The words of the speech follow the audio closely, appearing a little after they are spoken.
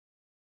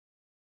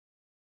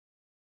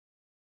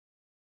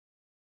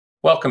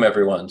Welcome,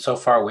 everyone. So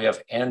far, we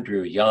have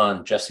Andrew,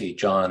 Jan, Jesse,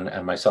 John,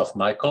 and myself,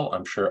 Michael.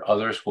 I'm sure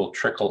others will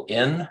trickle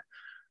in.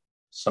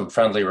 Some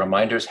friendly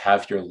reminders,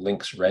 have your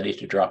links ready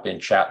to drop in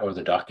chat or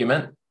the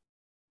document.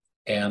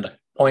 And a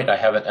point I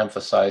haven't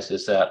emphasized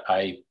is that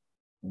I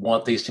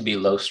want these to be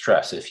low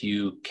stress. If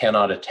you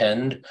cannot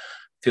attend,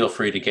 feel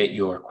free to get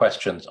your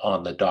questions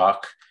on the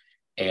doc,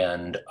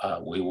 and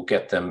we will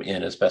get them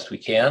in as best we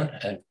can,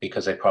 and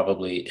because they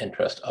probably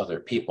interest other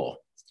people.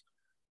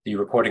 The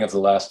recording of the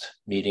last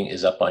meeting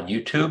is up on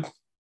YouTube.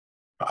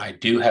 I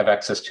do have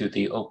access to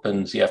the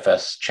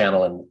OpenZFS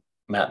channel, and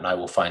Matt and I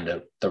will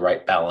find the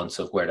right balance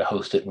of where to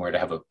host it and where to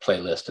have a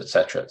playlist, et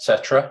cetera, et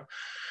cetera.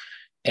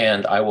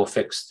 And I will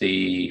fix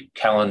the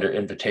calendar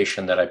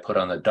invitation that I put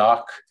on the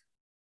doc.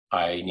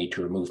 I need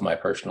to remove my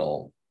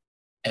personal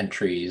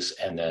entries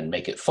and then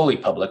make it fully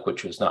public,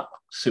 which was not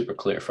super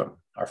clear from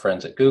our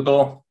friends at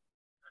Google.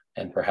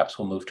 And perhaps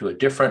we'll move to a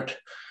different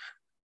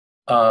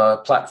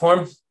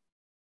platform.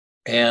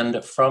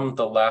 And from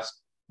the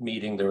last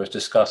meeting, there was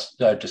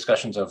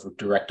discussions of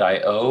direct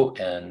IO,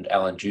 and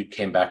Alan Jude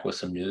came back with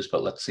some news,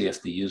 but let's see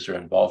if the user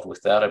involved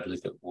with that, I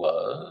believe it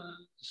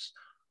was,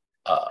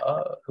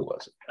 who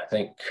was it?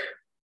 I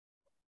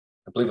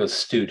believe it was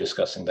Stu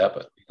discussing that,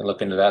 but you can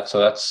look into that. So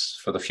that's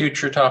for the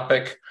future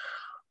topic.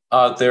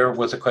 There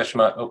was a question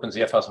about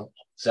OpenZFS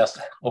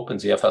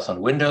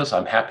on Windows.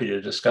 I'm happy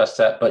to discuss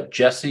that, but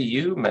Jesse,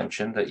 you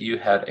mentioned that you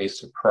had a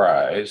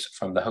surprise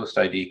from the host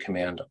ID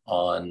command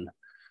on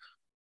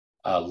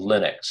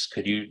Linux.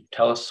 Could you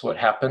tell us what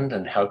happened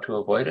and how to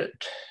avoid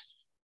it?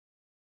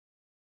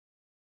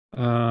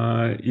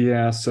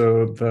 Yeah,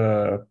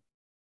 so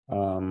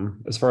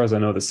as far as I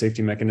know, the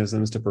safety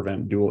mechanisms to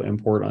prevent dual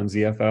import on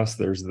ZFS,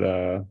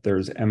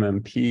 there's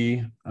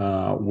MMP,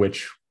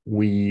 which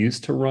we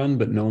used to run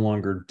but no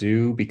longer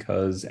do,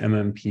 because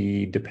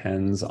MMP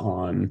depends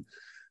on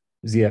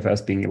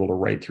ZFS being able to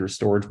write to your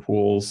storage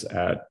pools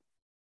at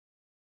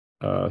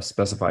a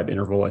specified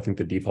interval. I think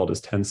the default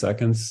is 10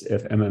 seconds.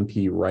 If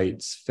MMP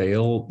writes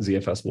fail,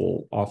 ZFS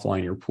will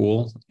offline your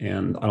pool,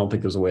 and I don't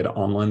think there's a way to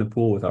online the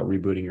pool without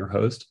rebooting your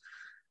host.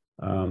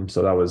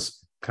 So that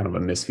was kind of a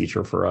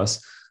misfeature for us.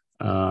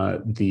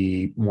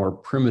 The more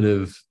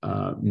primitive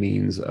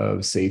means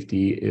of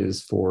safety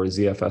is for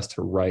ZFS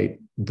to write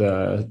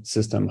the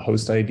system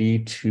host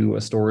ID to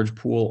a storage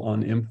pool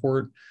on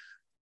import,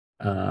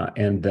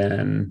 and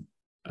then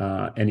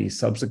any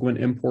subsequent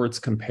imports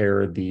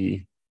compare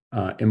the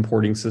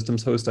importing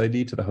system's host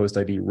ID to the host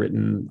ID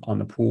written on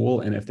the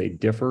pool. And if they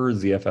differ,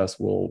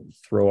 ZFS will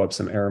throw up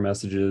some error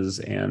messages.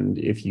 And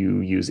if you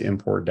use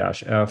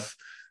import-f,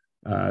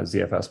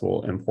 ZFS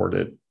will import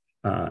it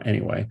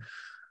anyway.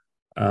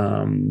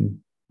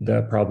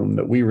 The problem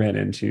that we ran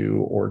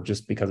into, or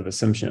just because of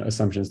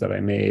assumptions that I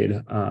made,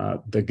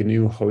 the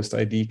GNU host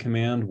ID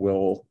command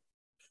will,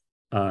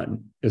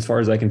 as far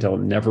as I can tell,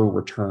 never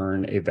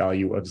return a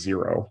value of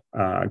 0.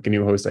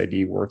 GNU host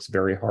ID works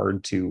very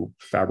hard to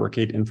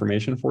fabricate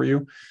information for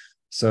you.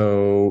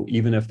 So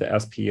even if the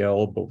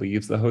SPL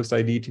believes the host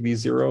ID to be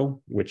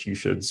 0, which you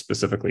should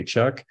specifically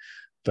check,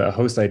 the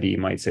host ID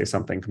might say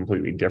something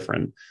completely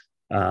different.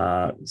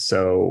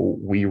 So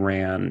we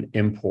ran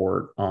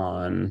import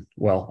on,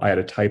 well, I had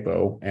a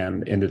typo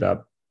and ended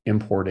up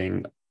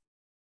importing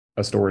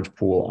a storage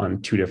pool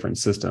on 2 different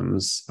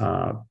systems,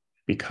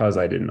 because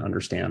I didn't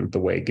understand the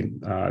way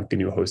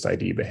GNU host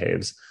ID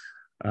behaves.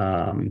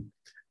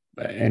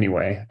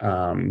 Anyway,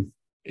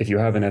 if you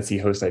have an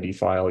etc host ID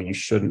file, you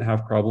shouldn't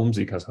have problems,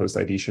 because host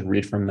ID should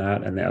read from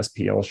that, and the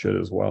SPL should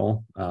as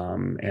well.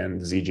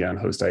 And ZGen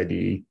host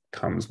ID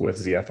comes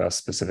with ZFS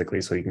specifically,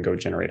 so you can go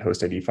generate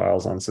host ID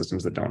files on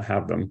systems that don't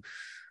have them.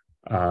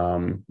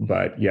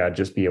 But yeah,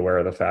 just be aware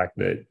of the fact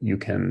that you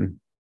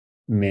can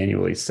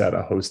manually set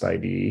a host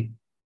ID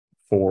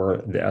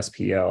for the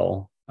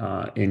SPL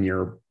in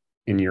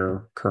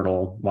your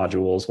kernel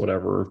modules,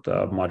 whatever,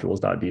 the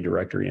modules.d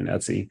directory in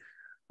etc.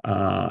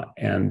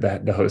 And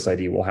the host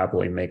ID will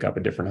happily make up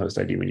a different host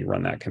ID when you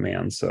run that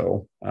command.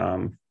 So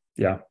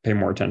yeah, pay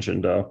more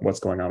attention to what's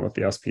going on with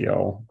the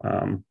SPL.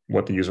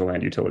 What the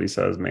userland utility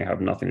says may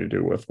have nothing to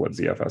do with what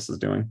ZFS is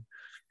doing.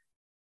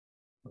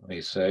 Let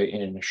me say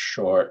in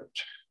short.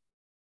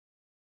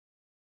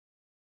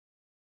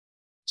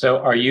 So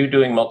are you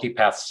doing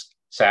multipath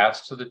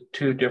SAS to the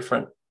 2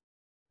 different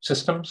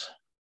systems?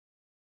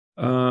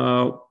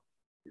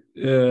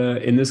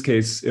 In this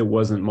case, it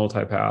wasn't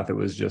multipath. It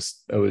was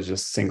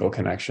just single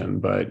connection.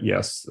 But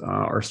yes,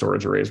 our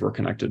storage arrays were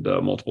connected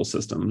to multiple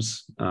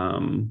systems.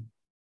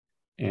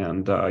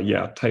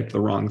 Yeah, typed the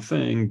wrong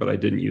thing, but I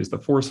didn't use the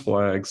force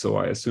flag, so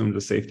I assumed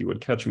the safety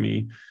would catch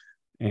me.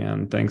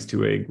 And thanks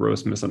to a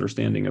gross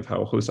misunderstanding of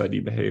how host ID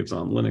behaves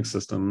on Linux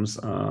systems,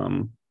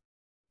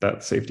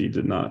 that safety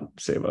did not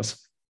save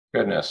us.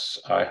 Goodness,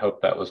 I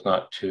hope that was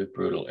not too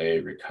brutal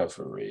a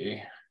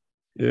recovery.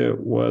 It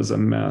was a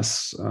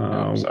mess.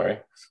 I'm sorry.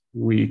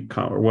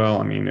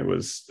 Well, I mean,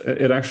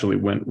 it actually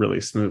went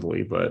really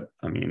smoothly, but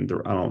I mean,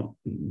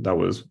 that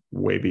was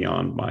way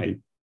beyond my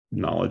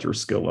knowledge or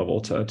skill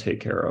level to take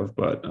care of.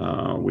 But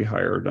we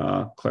hired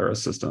Clara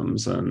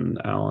Systems, and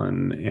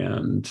Alan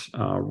and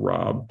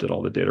Rob did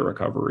all the data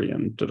recovery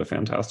and did a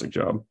fantastic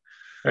job.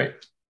 Great.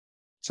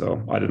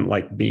 So I didn't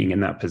like being in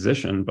that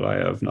position, but I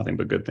have nothing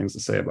but good things to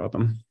say about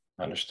them.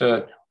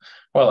 Understood.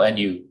 Well, and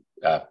you,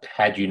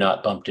 had you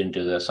not bumped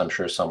into this, I'm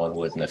sure someone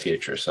would in the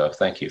future. So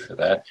thank you for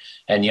that.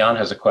 And Jan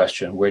has a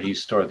question. Where do you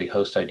store the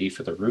host ID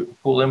for the root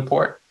pool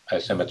import? I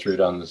assume it's root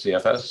on the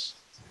ZFS.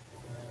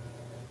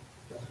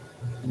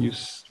 You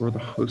store the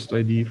host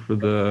ID for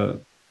the...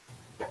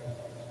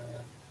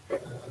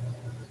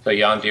 So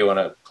Jan, do you want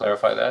to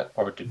clarify that?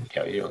 Or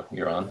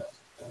you're on?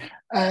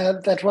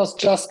 That was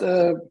just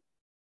a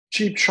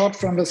cheap shot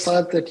from the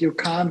side that you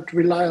can't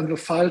rely on the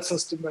file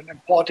system when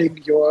importing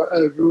your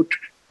root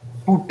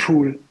boot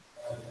pool.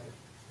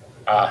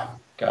 Ah,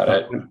 got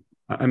it.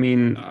 I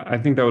mean, I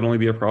think that would only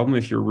be a problem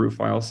if your root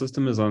file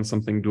system is on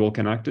something dual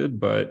connected,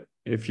 but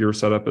if your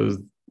setup is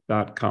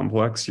that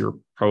complex, you're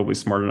probably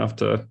smart enough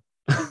to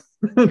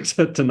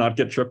to not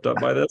get tripped up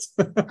by this.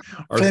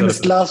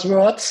 Famous last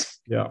words.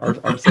 Yeah,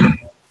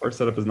 our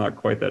setup is not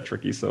quite that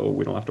tricky, so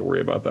we don't have to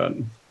worry about that.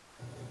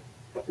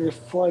 If,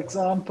 for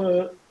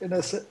example, in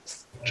a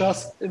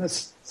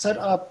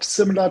setup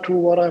similar to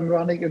what I'm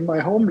running in my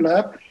home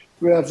lab,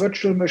 where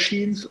virtual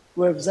machines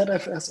with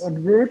ZFS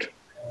on root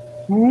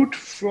boot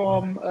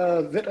from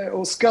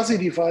VidIO SCSI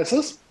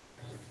devices,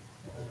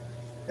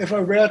 if I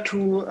were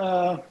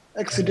to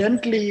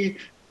accidentally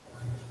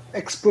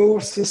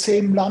expose the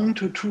same LAN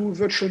to two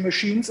virtual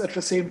machines at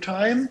the same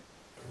time,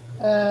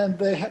 and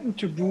they happen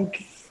to boot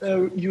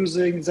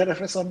using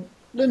ZFS on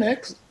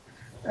Linux,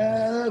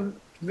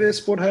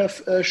 this would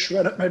have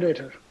shredded my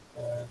data.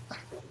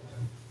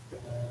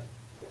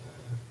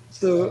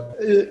 So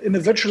in a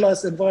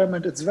virtualized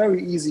environment, it's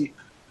very easy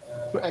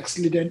to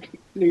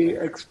accidentally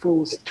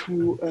expose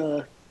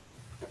two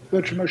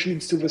virtual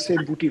machines to the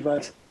same boot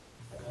device.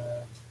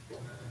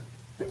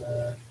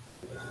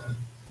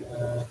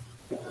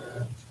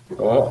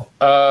 Cool.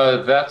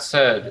 That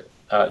said,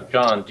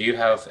 John, do you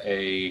have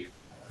a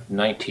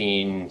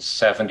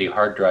 1970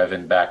 hard drive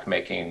in back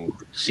making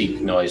seep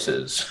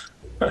noises?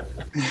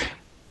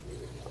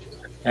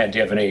 And do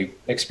you have any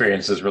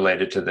experiences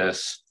related to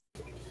this?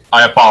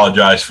 I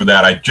apologize for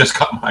that. I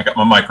got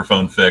my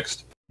microphone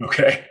fixed.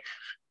 Okay.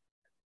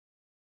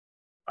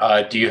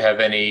 Do you have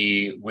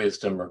any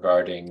wisdom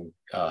regarding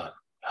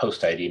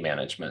host ID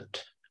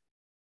management?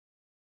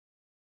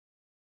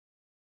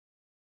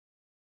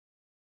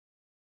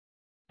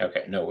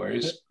 Okay, no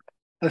worries.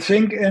 I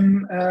think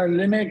in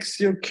Linux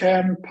you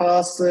can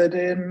pass it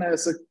in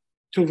as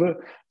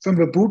from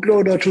the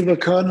bootloader to the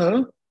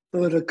kernel,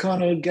 so the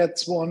kernel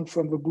gets one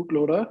from the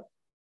bootloader.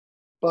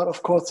 But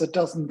of course, it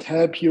doesn't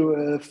help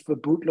you if the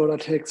bootloader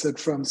takes it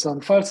from some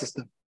file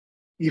system,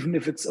 even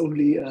if it's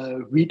only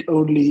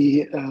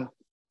read-only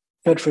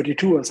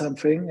FAT32 or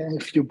something.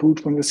 And if you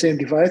boot from the same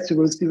device, you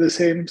will see the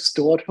same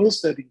stored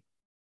host ID.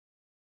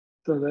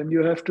 So then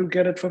you have to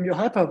get it from your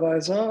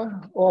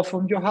hypervisor or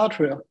from your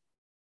hardware.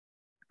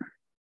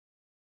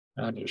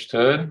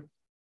 Understood.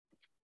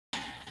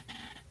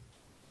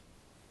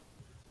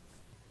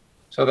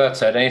 So that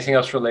said, anything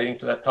else relating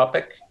to that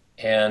topic?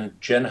 And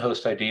gen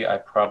host ID, I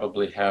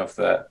probably have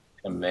that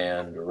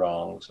command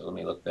wrong. So let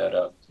me look that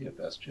up. See if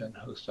that's gen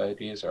host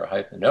IDs or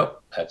hyphen.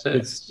 Nope, that's it.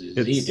 It's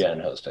gen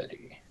host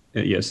ID.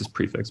 Yes, it's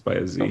prefixed by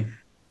a Z.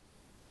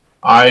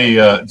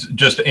 I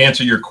just to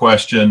answer your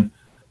question,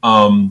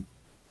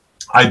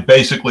 I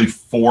basically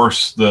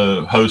force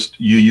the host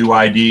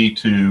UUID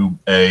to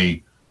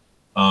a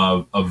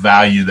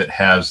value that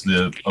has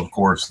of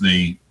course,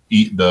 the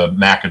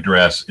MAC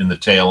address in the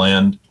tail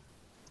end.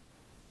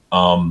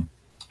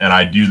 And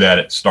I do that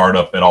at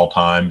startup at all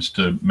times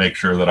to make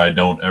sure that I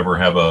don't ever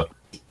have a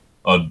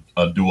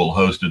dual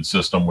hosted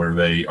system where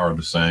they are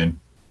the same.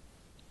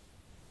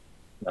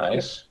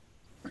 Nice.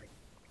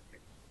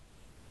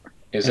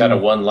 Is that a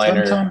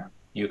one-liner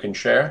you can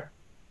share?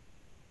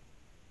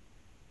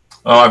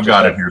 Oh, I've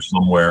got it here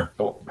somewhere.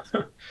 Cool.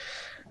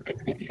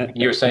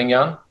 You were saying,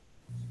 Jan?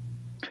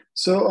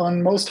 So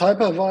on most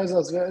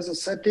hypervisors, there is a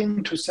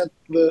setting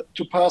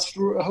to pass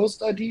through a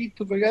host ID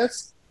to the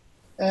guest.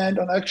 And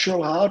on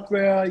actual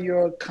hardware,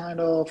 you're kind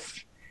of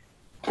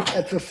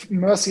at the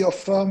mercy of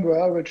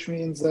firmware, which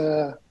means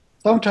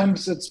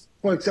sometimes it's,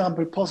 for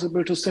example,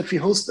 possible to set the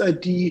host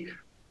ID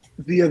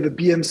via the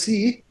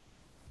BMC.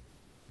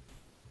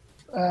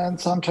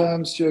 And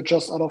sometimes you're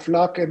just out of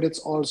luck and it's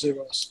all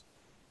zeros.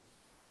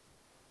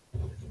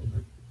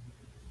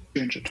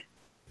 Change it.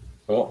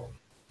 Cool.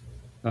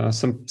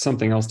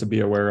 Something else to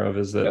be aware of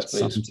is that yes,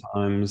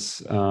 sometimes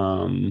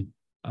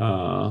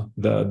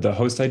the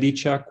host ID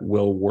check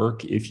will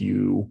work if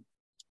you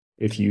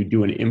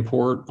do an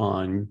import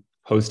on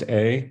host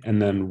A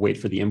and then wait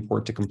for the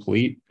import to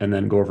complete and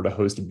then go over to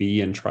host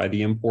B and try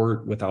the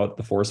import without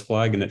the force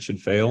flag, and it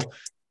should fail.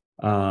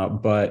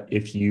 But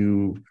if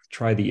you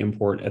try the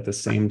import at the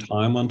same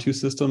time on two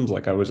systems,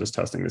 like I was just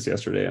testing this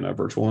yesterday in a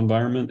virtual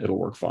environment, it'll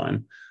work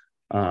fine.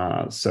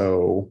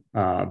 So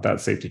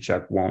that safety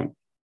check won't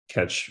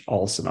catch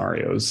all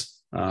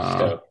scenarios.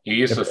 So you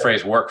use the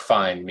phrase work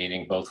fine,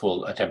 meaning both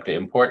will attempt to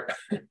import.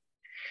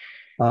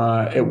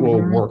 It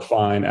will work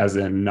fine, as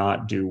in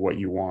not do what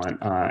you want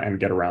and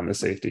get around the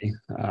safety.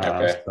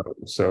 Okay.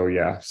 So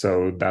yeah,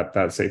 so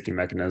that safety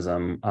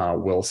mechanism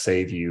will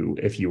save you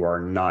if you are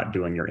not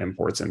doing your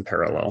imports in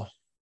parallel.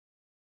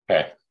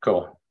 Okay,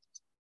 cool.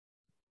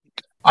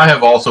 I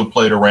have also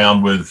played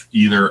around with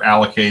either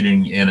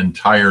allocating an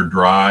entire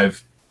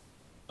drive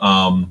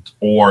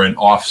or an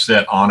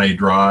offset on a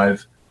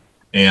drive,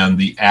 and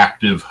the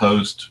active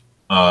host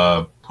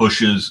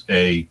pushes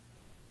a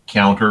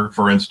counter,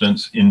 for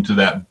instance, into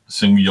that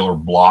singular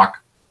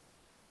block.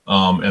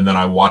 And then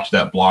I watch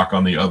that block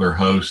on the other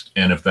host.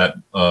 And if that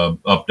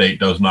update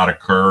does not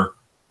occur,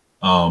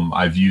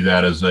 I view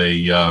that as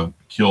a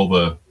kill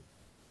the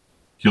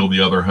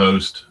other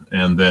host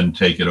and then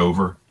take it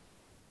over.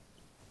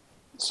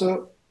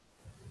 So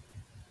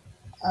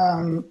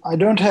I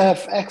don't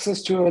have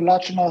access to a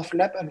large enough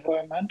lab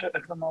environment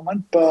at the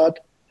moment, but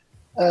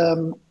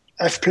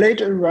I've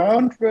played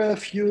around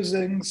with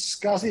using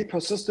SCSI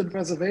persistent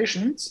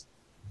reservations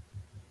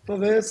for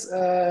this.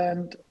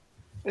 And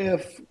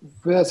if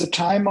there's a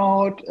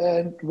timeout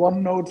and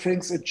one node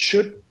thinks it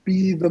should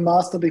be the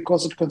master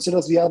because it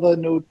considers the other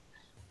node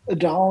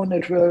down,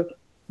 it will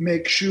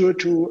make sure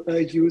to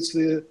use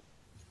the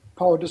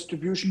power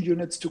distribution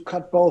units to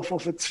cut both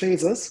of its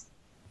phases.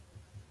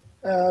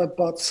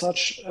 But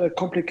such a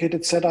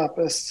complicated setup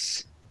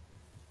is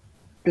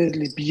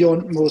basically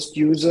beyond most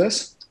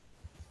users.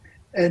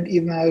 And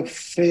even I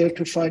failed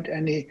to find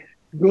any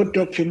good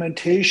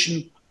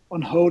documentation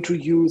on how to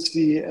use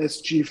the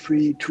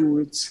SG-free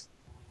tools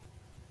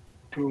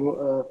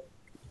to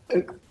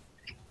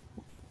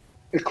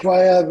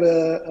acquire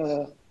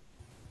the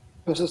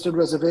persistent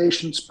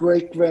reservations,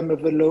 break them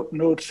if the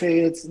node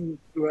fails, and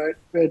right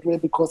way,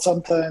 because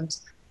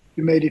sometimes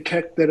you may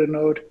detect that a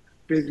node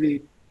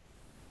basically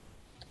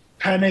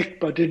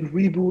panicked but didn't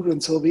reboot,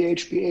 and so the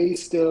HBA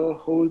still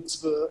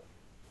holds the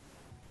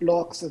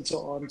logs and so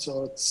on.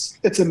 So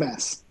it's a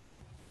mess.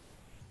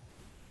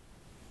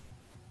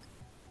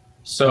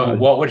 So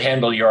what would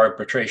handle your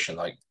arbitration,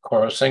 like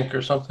CoroSync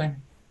or something?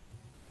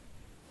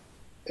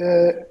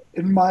 In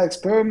my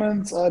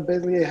experiments, I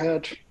basically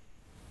had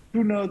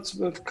two nodes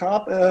with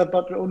carp,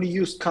 but only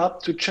used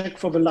carp to check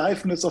for the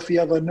liveness of the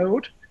other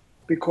node,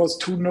 because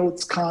two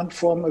nodes can't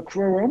form a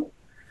quorum.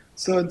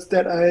 So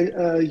instead,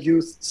 I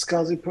used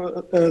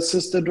SCSI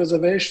persistent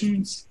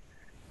reservations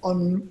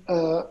on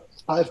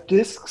 5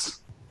 disks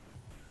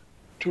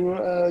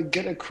to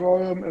get a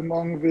quorum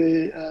among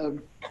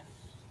the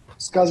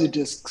SCSI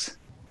disks.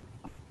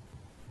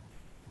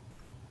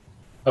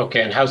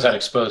 Okay, and how's that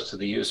exposed to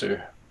the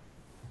user?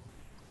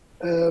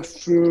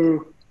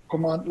 Through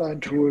command line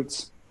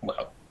tools.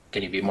 Well,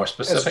 can you be more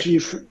specific?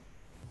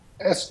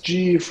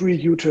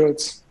 SG-free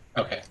utils.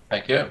 Okay,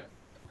 thank you.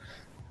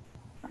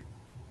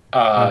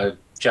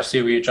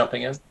 Jesse, were you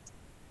jumping in?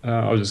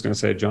 I was just going to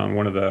say, John,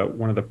 one of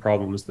the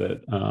problems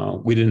that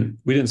we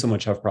didn't so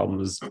much have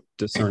problems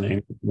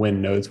discerning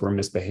when nodes were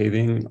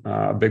misbehaving.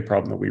 A big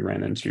problem that we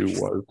ran into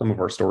was some of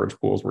our storage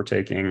pools were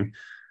taking,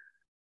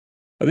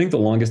 I think the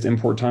longest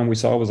import time we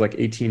saw was like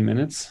 18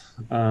 minutes.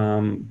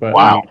 But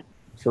wow.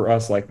 For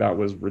us, like, that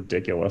was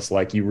ridiculous.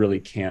 Like, you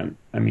really can't,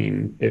 I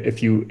mean,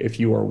 if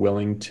you are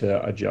willing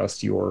to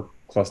adjust your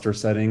cluster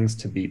settings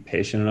to be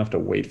patient enough to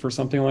wait for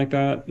something like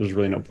that, there's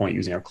really no point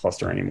using a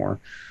cluster anymore.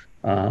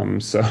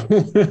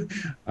 Anyway,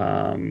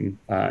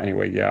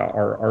 yeah,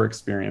 our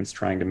experience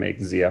trying to make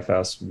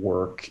ZFS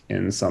work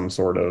in some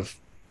sort of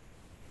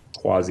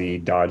quasi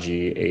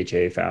dodgy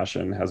HA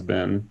fashion has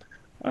been,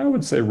 I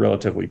would say,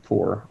 relatively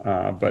poor.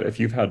 But if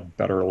you've had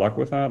better luck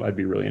with that, I'd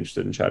be really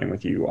interested in chatting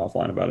with you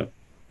offline about it.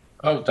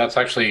 Oh, that's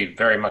actually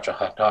very much a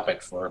hot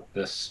topic for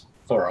this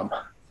forum.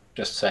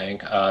 Just saying.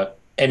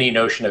 Any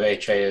notion of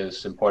HA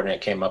is important.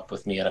 It came up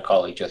with me and a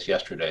colleague just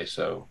yesterday,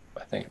 so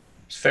I think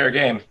it's fair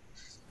game.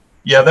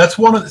 Yeah, that's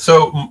one of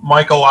so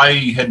Michael, I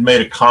had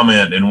made a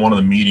comment in one of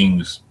the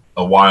meetings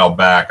a while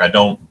back. I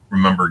don't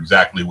remember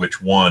exactly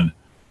which one,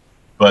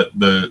 but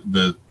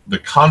the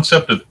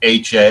concept of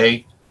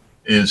HA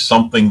is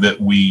something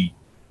that we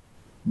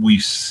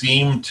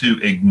seem to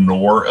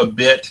ignore a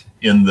bit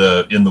in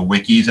the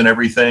wikis and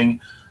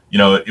everything. You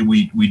know,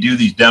 we do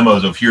these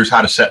demos of here's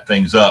how to set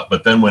things up,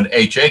 but then when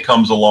HA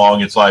comes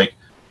along, it's like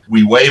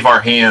we wave our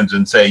hands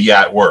and say,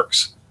 yeah, it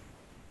works.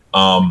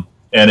 And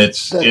it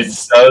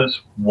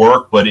does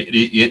work, but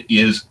it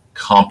is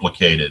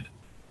complicated.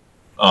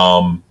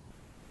 And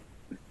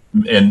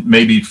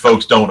maybe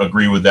folks don't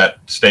agree with that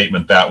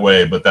statement that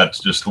way, but that's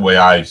just the way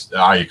I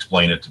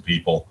explain it to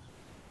people.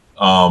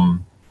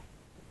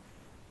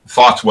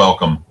 Thoughts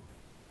welcome.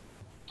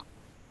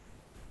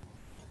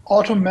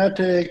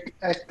 Automatic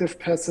active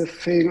passive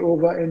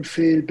failover and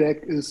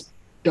failback is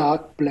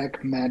dark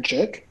black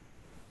magic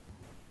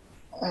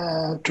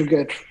to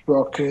get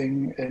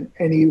working in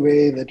any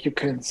way that you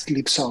can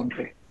sleep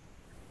soundly.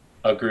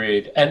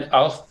 Agreed. And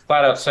I'll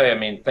flat out say, I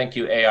mean, thank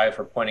you, AI,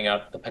 for pointing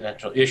out the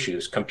potential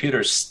issues.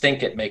 Computers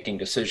stink at making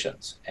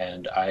decisions,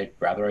 and I'd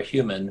rather a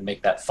human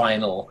make that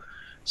final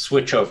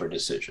switchover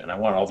decision. I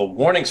want all the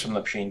warnings from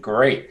the machine,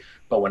 great.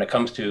 But when it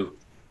comes to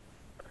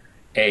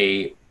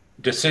a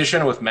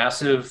decision with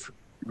massive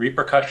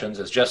repercussions,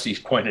 as Jesse's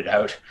pointed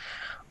out,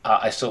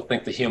 I still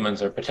think the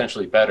humans are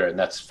potentially better. And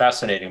that's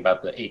fascinating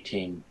about the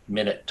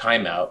 18-minute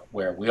timeout,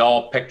 where we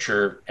all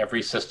picture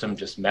every system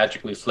just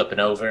magically flipping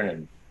over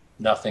and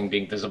nothing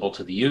being visible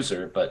to the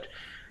user. But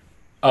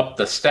up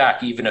the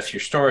stack, even if your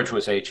storage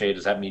was HA,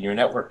 does that mean your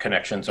network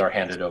connections are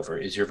handed over?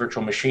 Is your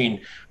virtual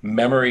machine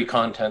memory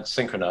content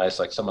synchronized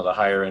like some of the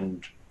higher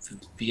end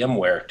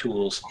VMware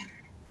tools,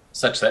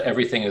 such that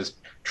everything is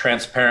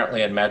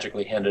transparently and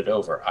magically handed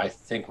over? I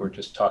think we're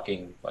just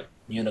talking like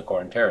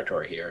unicorn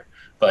territory here.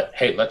 But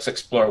hey, let's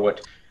explore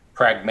what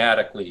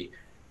pragmatically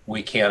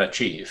we can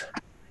achieve.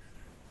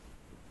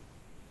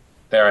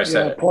 There, I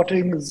said it.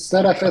 Porting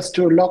ZFS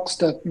to a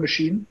lockstep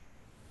machine.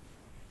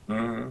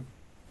 Mm-hmm.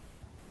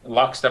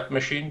 Lockstep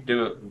machine,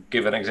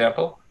 give an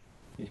example.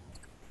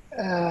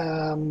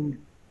 Old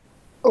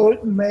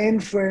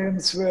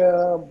mainframes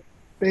where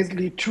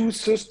basically two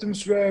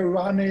systems were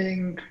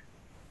running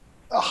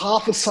a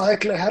half a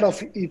cycle ahead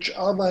of each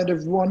other, and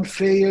if one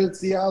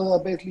fails, the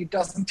other basically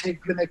doesn't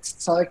take the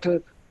next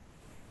cycle.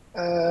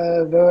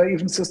 There are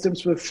even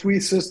systems with 3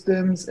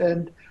 systems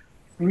and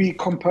 3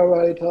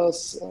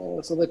 comparators,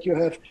 so that you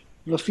have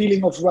the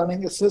feeling of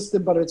running a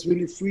system, but it's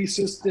really 3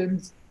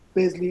 systems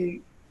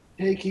basically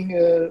taking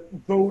a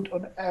vote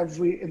on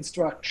every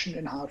instruction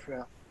in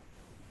hardware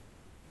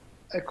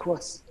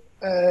across,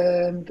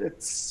 and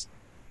it's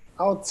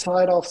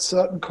outside of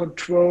certain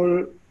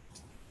control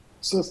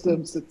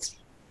systems. It's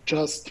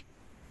just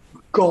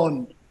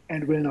gone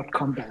and will not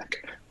come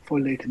back for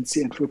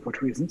latency and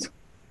throughput reasons.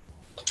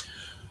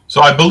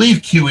 So I believe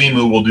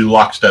QEMU will do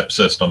lockstep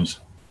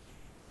systems.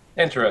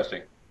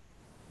 Interesting.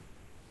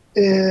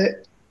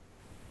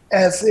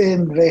 As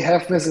in they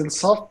have this in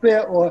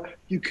software, or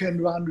you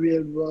can run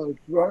real world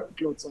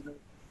workloads on it?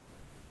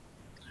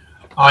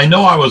 I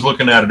know I was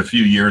looking at it a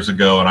few years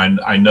ago,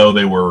 and I know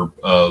they were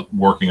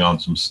working on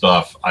some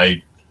stuff.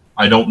 I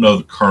don't know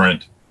the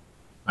current.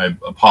 I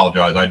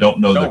apologize. I don't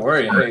know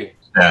current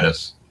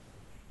status.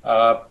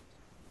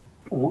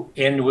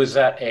 And was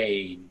that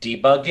a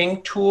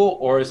debugging tool,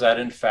 or is that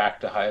in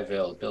fact a high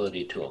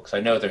availability tool? Because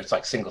I know there's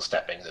like single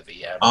stepping the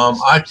VM.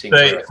 I'd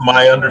say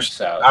my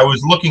understanding. I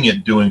was looking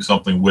at doing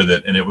something with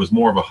it, and it was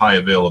more of a high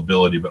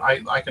availability. But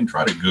I can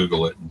try to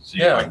Google it and see.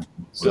 Yeah, if I can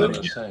so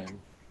the same.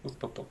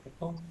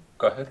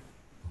 Go ahead.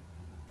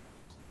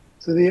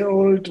 So the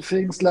old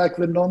things like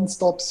the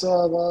non-stop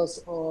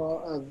servers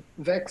or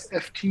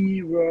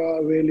VexFT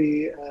were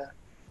really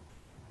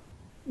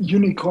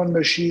unicorn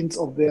machines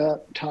of their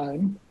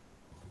time.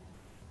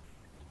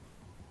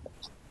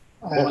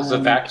 What was the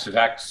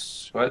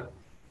Vex? What?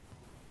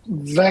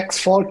 Vex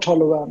fault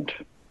tolerant.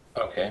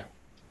 Okay.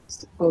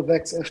 Or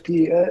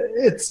VexFT.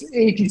 It's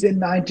 80s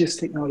and 90s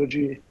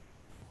technology.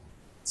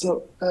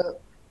 So. All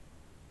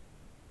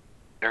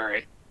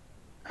right.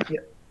 Yeah.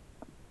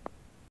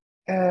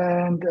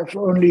 And I've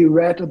only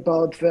read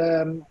about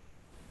them,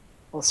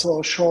 or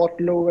saw short,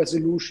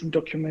 low-resolution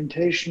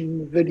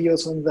documentation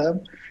videos on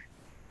them.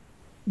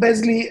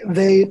 Basically,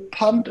 they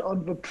punt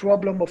on the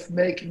problem of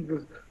making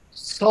the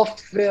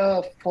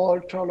software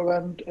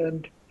fault-tolerant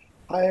and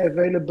high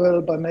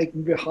available by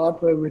making the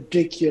hardware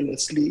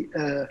ridiculously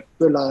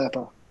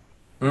reliable.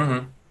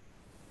 Mm-hmm.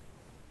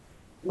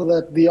 So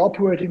that the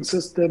operating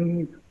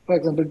system, for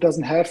example,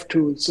 doesn't have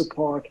to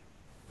support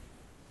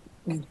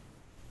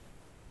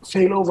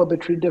failover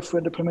between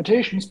different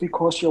implementations,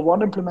 because your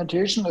one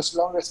implementation, as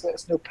long as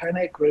there's no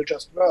panic, will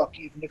just work,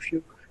 even if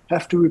you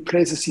have to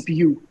replace a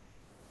CPU.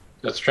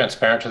 That's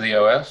transparent to the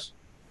OS?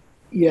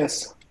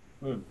 Yes.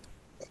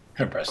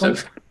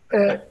 Impressive.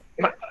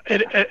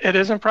 It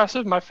is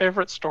impressive. My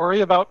favorite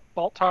story about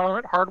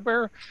fault-tolerant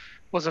hardware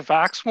was a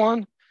VAX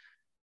one.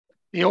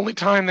 The only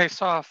time they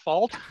saw a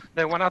fault,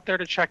 they went out there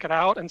to check it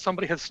out, and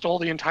somebody had stole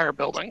the entire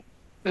building.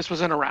 This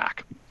was in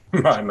Iraq.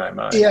 My.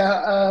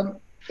 Yeah,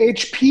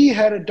 HP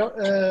had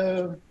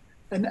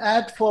an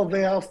ad for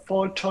their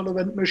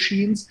fault-tolerant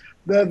machines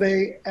where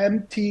they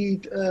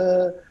emptied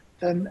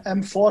an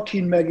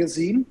M14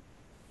 magazine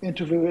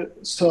into the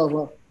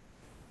server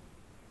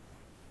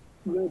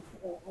with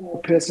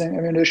piercing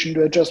ammunition.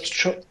 They just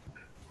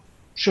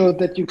showed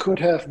that you could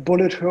have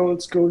bullet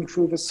holes going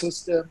through the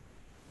system,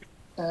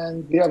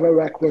 and the other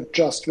rack would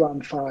just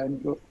run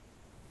fine.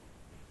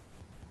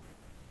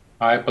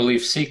 I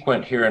believe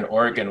Sequent here in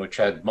Oregon, which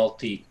had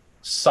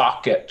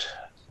multi-socket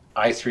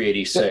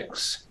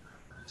i386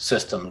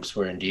 systems,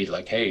 were indeed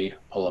like, hey,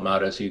 pull them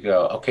out as you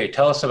go. Okay,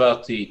 tell us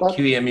about the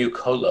QEMU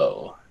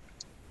Colo.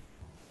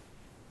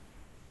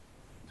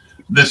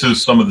 This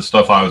is some of the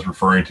stuff I was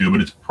referring to, but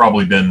it's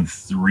probably been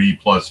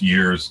 3+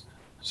 years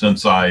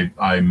since I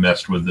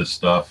messed with this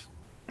stuff.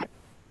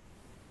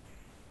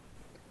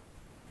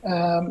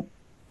 And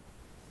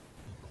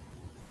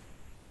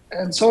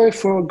sorry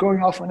for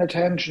going off on a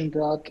tangent,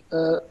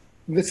 that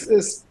this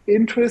is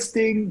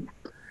interesting.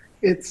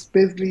 It's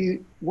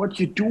basically what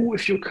you do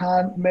if you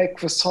can't make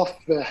the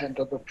software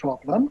handle the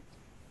problem.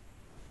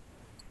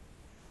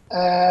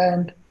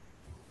 And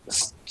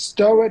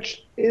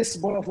storage is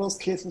one of those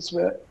cases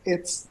where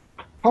it's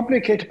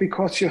complicated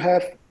because you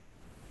have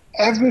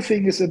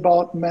everything is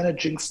about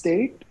managing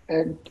state,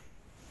 and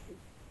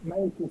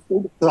managing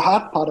state is the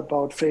hard part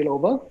about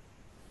failover.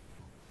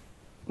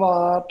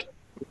 But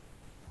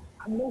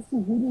unless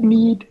you really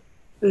need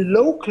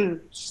local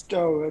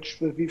storage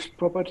with these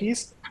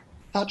properties,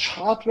 such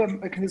hardware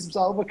mechanisms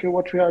are overkill.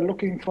 What we are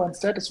looking for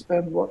instead is,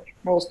 and what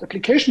most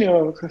application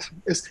areas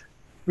is,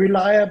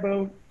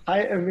 reliable,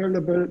 high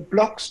available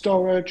block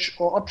storage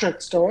or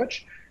object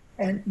storage,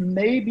 and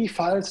maybe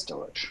file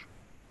storage.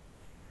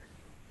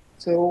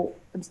 So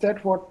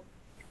instead, what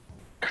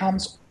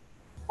comes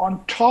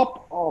on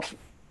top of,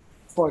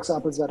 for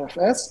example,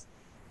 ZFS,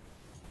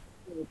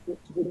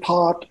 the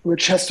part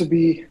which has to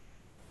be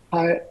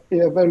high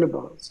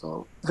available.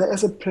 So there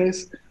is a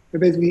place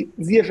where basically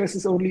ZFS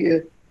is only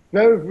a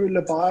very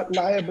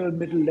reliable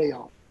middle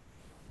layer.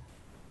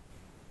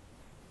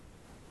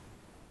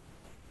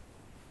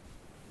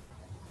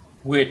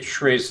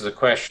 Which raises the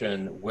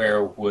question,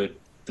 where would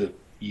the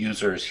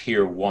users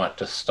here want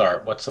to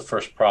start? What's the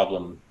first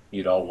problem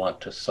you'd all want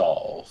to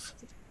solve?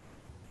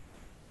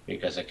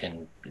 Because it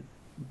can,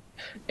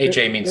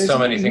 HA means so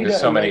many things to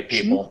so many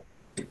people.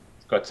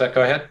 Go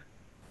ahead.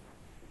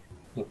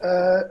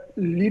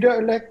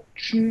 Leader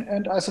election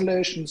and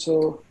isolation.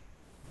 So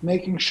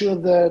making sure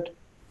that,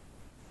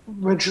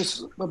 which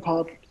is the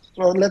part.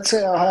 So let's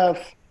say I have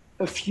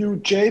a few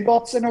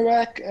JBots in a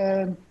rack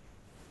and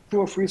 2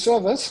 or 3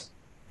 servers.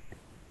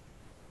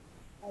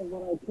 And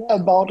what I care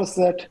about is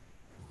that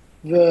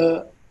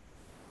the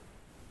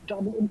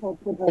double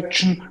import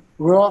protection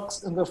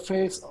works in the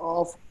face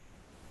of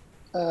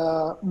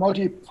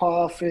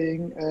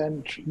multi-pathing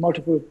and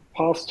multiple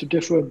paths to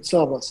different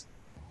servers.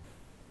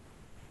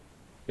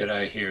 Did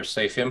I hear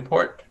safe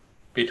import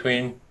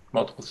between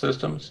multiple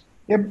systems?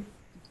 Yep.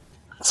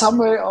 Some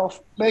way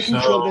of making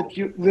sure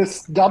that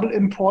this double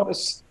import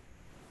is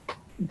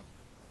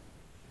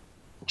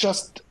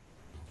just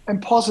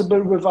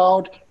impossible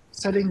without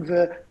setting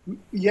the,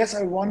 yes,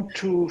 I want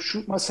to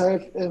shoot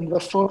myself in the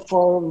foot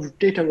for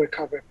data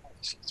recovery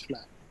policies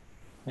flag.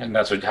 And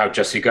that's how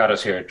Jesse got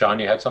us here. John,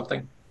 you had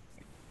something?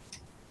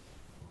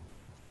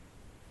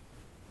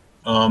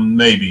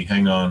 Maybe.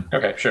 Hang on.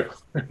 Okay, sure.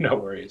 No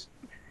worries.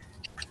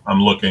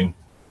 I'm looking.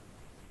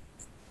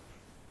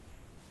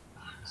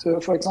 So,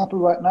 for example,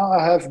 right now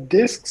I have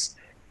disks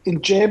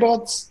in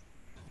JBots,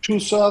 2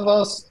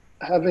 servers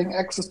having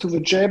access to the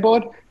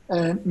JBot,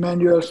 and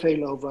manual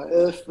failover.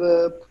 If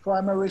the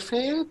primary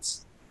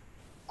fails,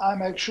 I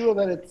make sure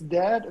that it's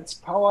dead, its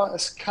power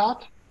is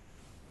cut.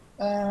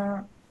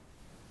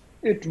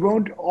 It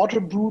won't auto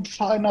boot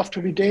far enough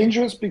to be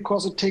dangerous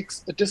because it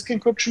takes a disk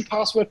encryption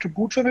password to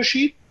boot the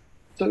machine.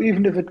 So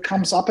even if it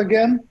comes up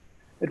again,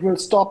 it will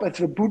stop at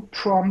the boot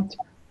prompt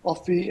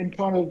of the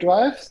internal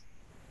drives.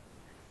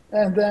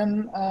 And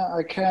then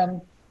I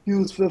can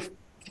use the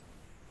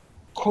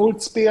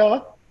cold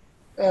spare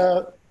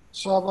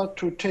server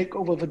to take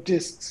over the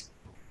disks,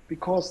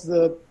 because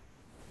the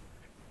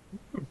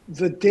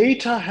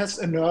data has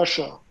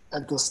inertia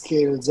at the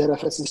scale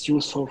ZFS is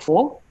useful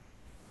for.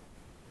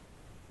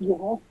 You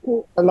have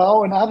to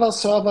allow another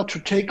server to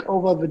take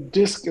over the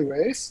disk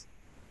arrays.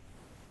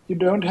 You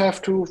don't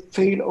have to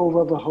fail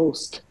over the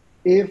host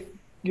if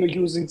you're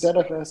using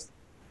ZFS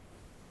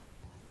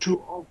to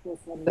offer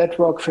some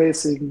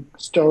network-facing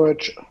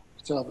storage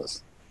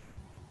service.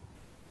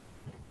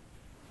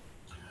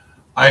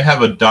 I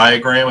have a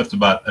diagram. It's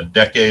about a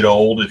decade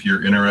old if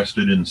you're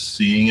interested in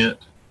seeing it.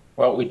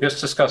 Well, we just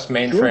discussed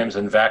mainframes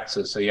and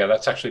VAXs, so yeah,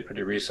 that's actually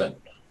pretty recent.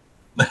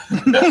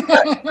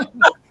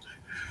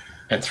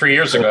 And 3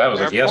 years ago, that was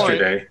like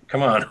yesterday.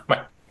 Come on,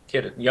 my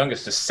kid,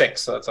 youngest is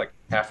 6, so that's like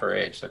half her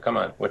age. So come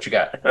on, what you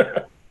got?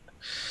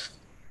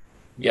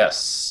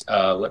 Yes,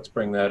 let's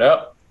bring that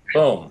up.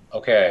 Boom.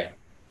 Okay.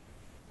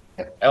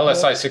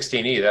 LSI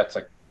 16E, that's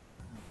like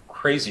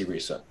crazy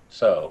recent.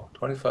 So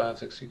 25,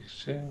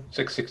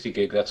 660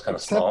 gig, that's kind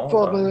of small. Except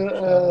for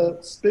the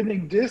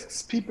spinning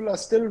disks, people are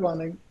still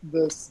running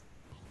this.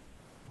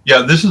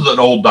 Yeah, this is an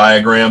old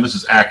diagram. This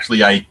is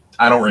actually, I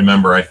don't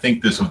remember. I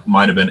think this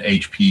might have been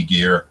HP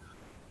gear.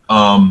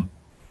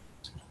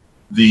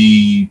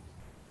 The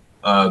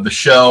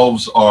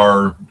shelves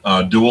are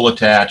dual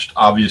attached,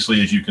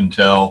 obviously, as you can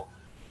tell.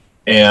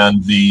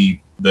 And the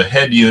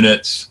head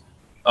units,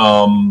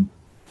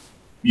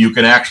 you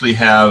can actually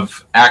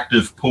have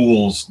active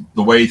pools.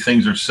 The way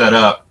things are set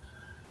up,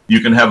 you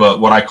can have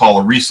what I call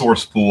a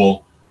resource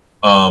pool.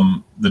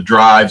 The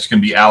drives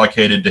can be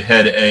allocated to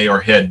head A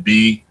or head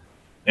B,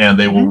 and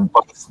they will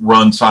both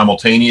run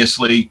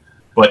simultaneously.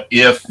 But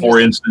if, for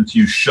instance,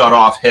 you shut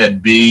off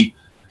head B,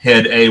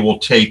 head A will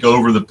take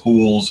over the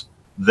pools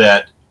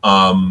that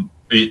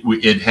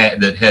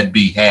that head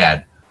B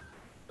had.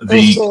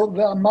 So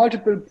there are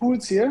multiple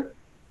pools here?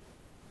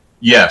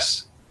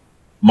 Yes.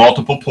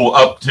 Multiple pool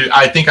up to,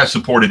 I think I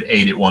supported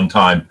 8 at one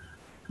time.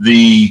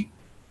 The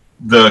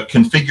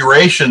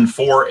configuration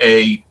for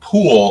a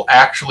pool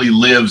actually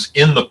lives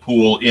in the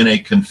pool in a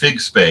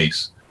config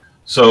space.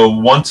 So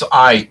once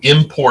I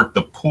import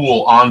the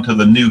pool onto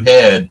the new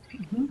head,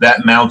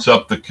 that mounts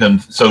up the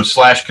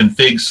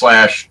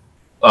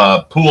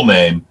 /config/pool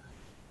name.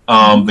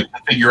 The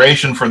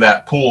configuration for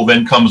that pool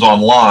then comes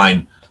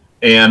online.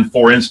 And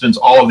for instance,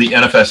 all of the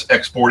NFS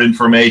export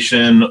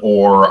information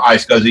or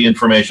iSCSI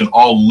information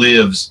all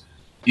lives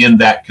in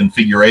that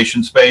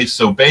configuration space.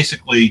 So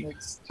basically,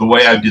 the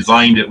way I've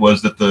designed it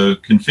was that the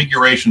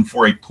configuration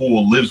for a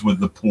pool lives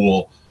with the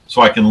pool.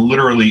 So I can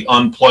literally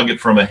unplug it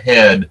from a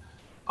head,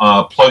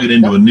 plug it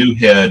into a new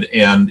head,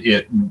 and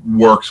it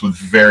works with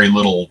very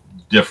little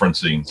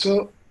differencing.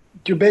 So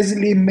you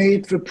basically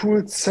made the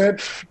pool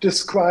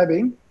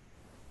self-describing.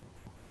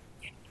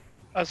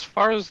 As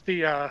far as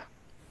the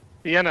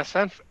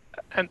NSF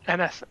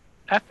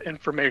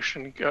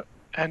information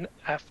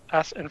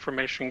NFS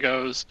information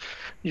goes,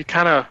 you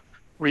kind of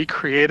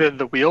recreated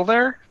the wheel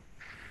there,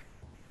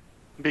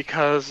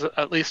 because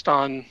at least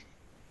on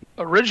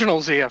original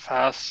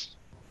ZFS,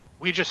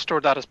 we just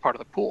stored that as part of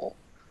the pool.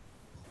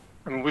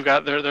 I mean, we've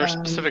got there are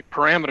specific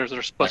parameters that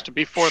are supposed to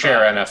be for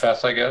share that.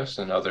 NFS, I guess,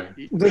 and other.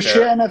 The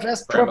share NFS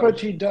parameters.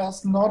 property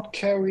does not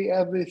carry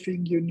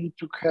everything you need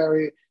to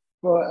carry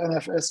for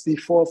NFS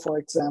before, for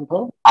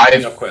example.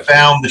 I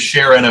found the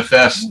share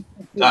NFS.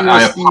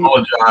 I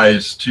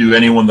apologize to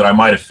anyone that I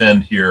might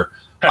offend here.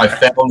 I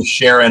found the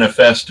share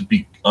NFS to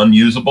be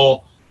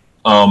unusable.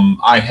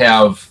 I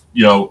have,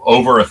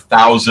 over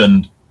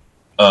 1,000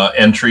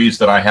 entries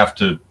that I have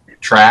to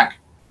track,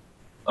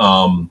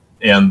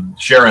 and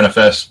share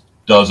NFS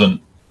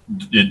doesn't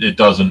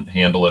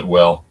handle it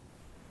well.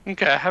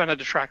 Okay, I haven't had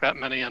to track that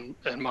many in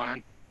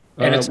mine.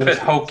 And it's a bit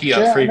hokey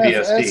on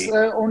FreeBSD.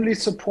 NFS only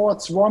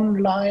supports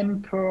one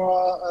line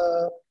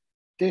per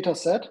data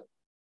set.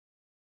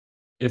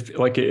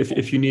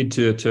 If you need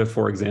to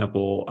for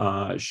example,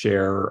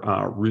 share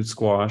root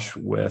squash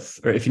with,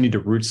 or if you need to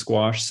root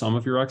squash some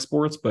of your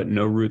exports, but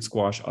no root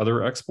squash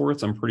other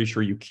exports, I'm pretty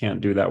sure you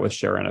can't do that with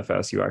share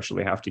NFS. You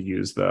actually have to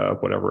use the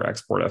whatever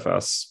export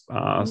FS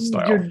style. You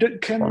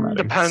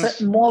can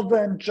set more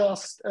than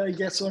just a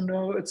yes or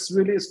no. It's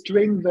really a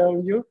string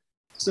value.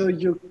 So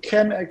you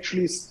can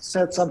actually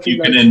set something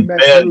like you can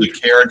embed the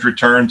carriage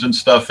returns and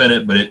stuff in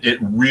it, but it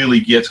really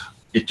just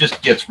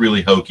gets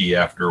really hokey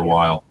after a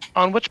while.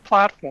 On which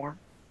platform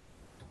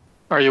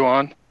are you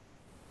on?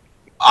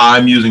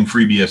 I'm using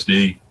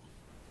FreeBSD.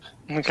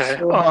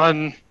 Okay.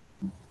 On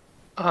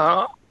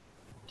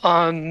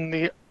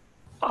the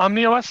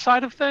OmniOS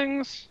side of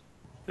things,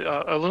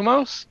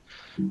 Illumos,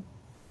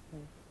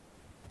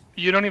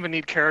 you don't even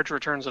need carriage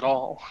returns at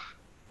all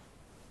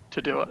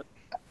to do it.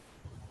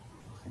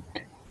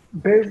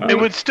 It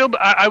would still.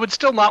 I would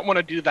still not want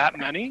to do that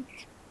many,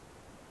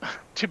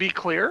 to be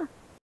clear,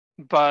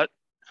 but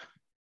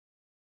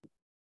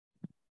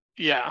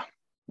yeah.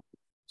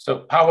 So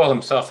Powell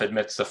himself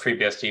admits the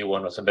FreeBSD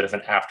one was a bit of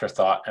an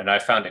afterthought, and I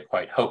found it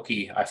quite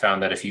hokey. I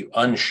found that if you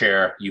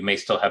unshare, you may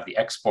still have the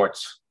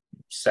exports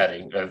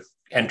setting of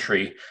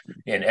entry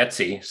in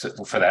Etsy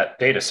for that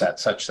data set,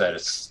 such that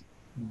it's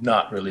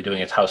not really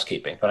doing its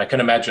housekeeping. But I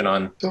can imagine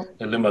on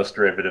Illumos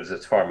derivatives,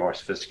 it's far more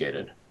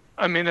sophisticated.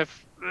 I mean,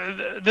 if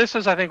this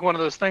is, I think, one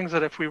of those things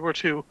that if we were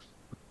to,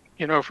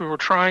 if we were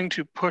trying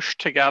to push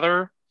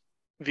together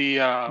the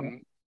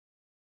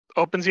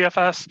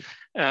OpenZFS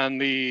and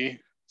the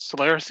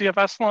Solaris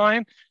CFS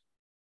line,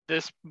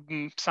 this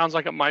sounds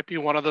like it might be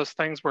one of those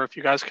things where if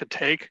you guys could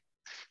take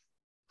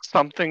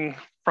something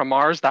from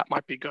ours, that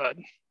might be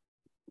good.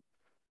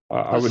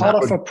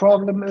 Part of the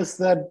problem is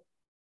that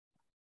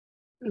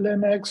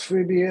Linux,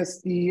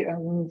 FreeBSD,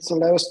 and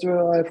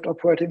Solaris-derived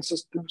operating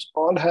systems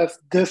all have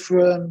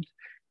different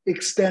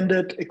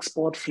extended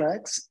export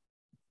flags.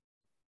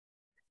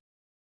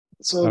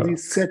 So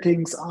these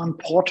settings aren't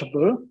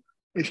portable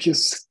if you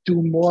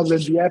do more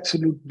than the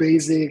absolute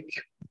basic.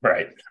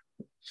 Right.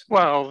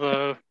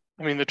 Well,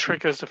 the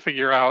trick is to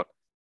figure out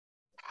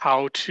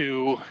how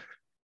to,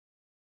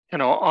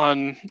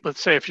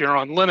 let's say if you're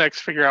on Linux,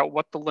 figure out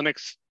what the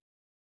Linux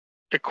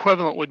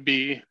equivalent would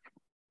be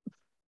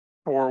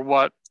for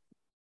what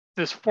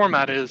this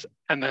format is,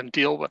 and then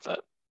deal with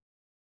it.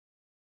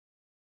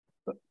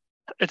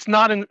 It's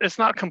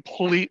not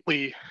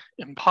completely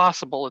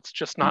impossible. It's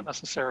just not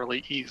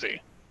necessarily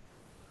easy.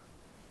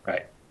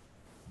 Right.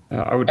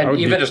 I would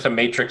even just a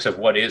matrix of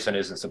what is and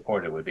isn't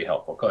supported would be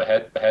helpful. Go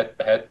ahead.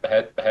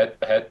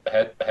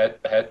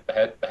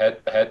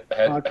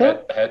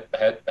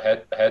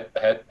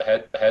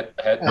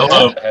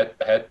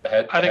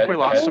 I think we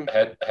lost him.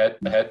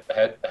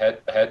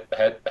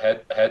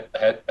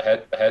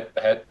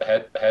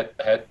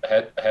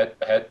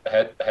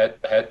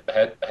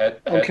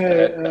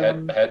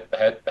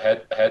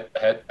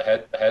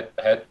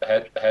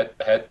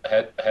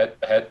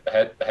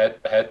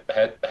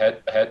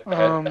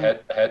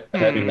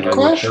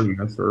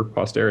 For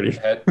posterity.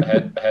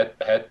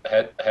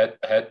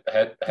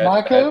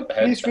 Michael,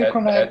 please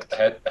reconnect.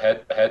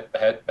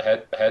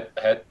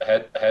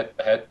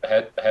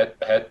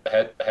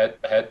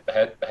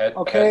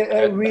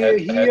 Okay, we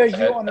hear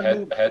you on a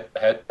loop.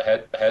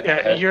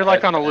 Yeah, you're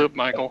like on a loop,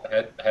 Michael.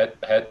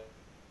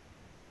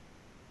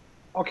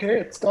 Okay,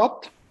 it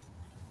stopped.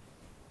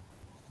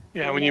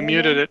 Yeah, when you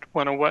muted it,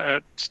 went away.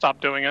 It stopped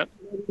doing it.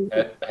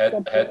 And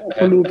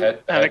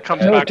it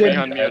comes back when you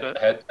unmute it.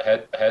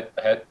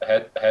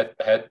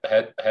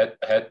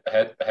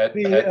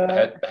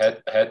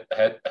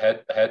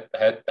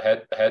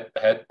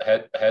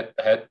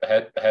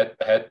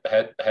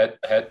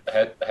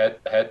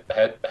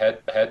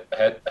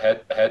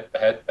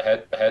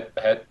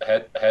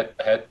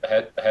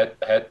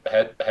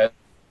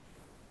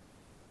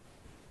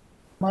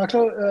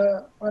 Michael,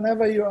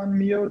 whenever you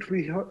unmute,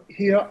 we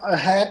hear a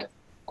head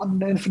on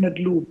the infinite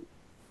loop.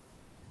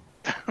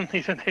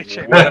 Need an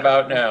HA. What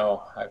about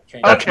now? I've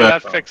changed. Okay,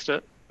 that fixed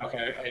it.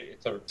 Okay,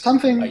 it's a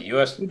Something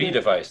USB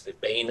device, the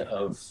bane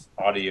of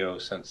audio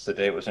since the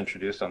day it was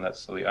introduced on that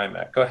silly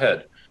iMac. Go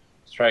ahead,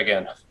 let's try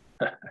again.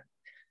 The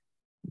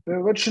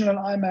original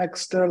iMac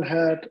still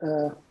had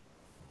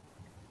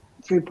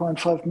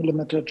 3.5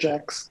 millimeter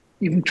jacks,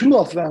 even 2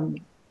 of them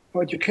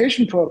for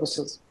education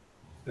purposes.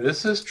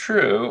 This is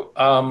true.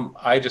 I'm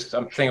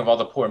thinking of all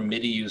the poor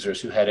MIDI users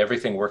who had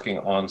everything working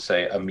on,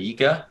 say,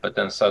 Amiga, but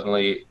then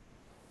suddenly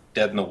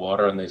dead in the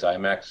water on these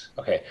iMacs.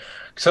 Okay,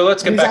 so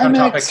let's get back on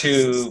topic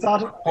to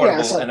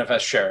portable NFS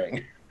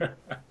sharing.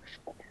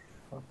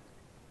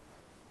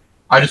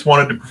 I just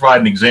wanted to provide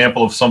an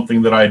example of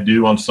something that I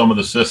do on some of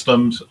the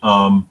systems.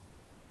 I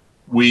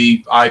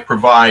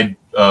provide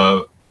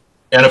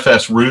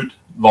NFS root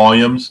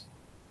volumes,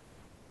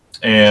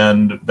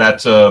 and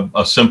that's a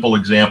simple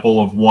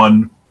example of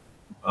one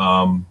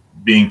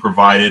being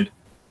provided.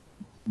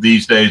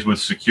 These days with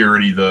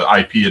security, the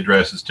IP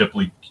address is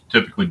typically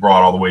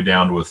brought all the way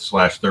down to a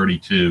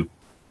 /32,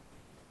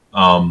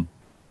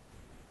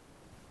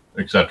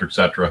 et cetera, et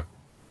cetera.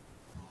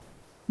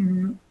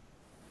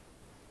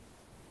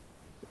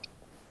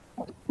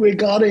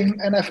 Regarding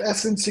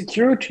NFS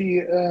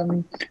insecurity,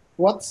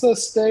 what's the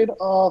state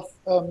of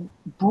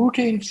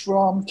booting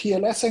from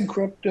TLS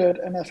encrypted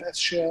NFS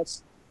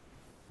shares?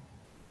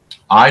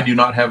 I do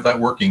not have that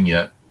working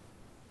yet.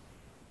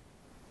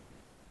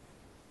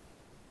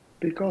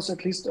 Because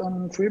at least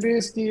on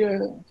FreeBSD, I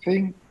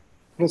think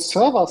the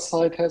server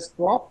side has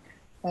dropped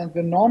and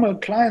the normal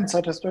client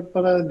side has dropped,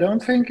 but I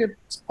don't think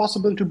it's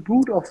possible to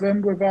boot of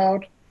them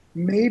without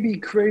maybe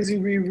crazy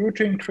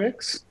rerouting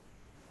tricks.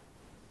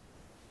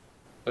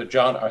 So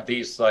John, are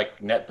these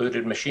like net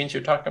booted machines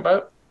you're talking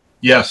about?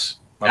 Yes,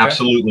 okay.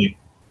 Absolutely.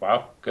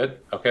 Wow, good.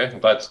 Okay, I'm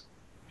glad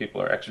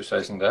people are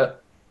exercising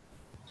that.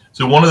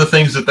 So one of the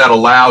things that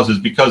allows is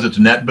because it's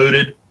net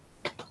booted,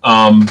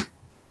 I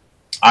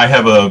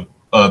have a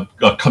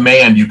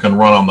command you can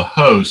run on the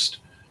host,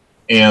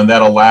 and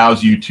that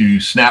allows you to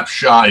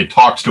snapshot. It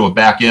talks to a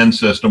back-end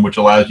system, which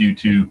allows you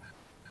to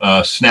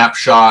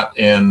snapshot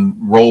and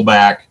roll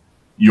back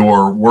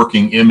your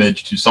working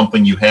image to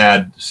something you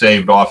had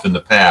saved off in the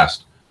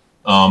past.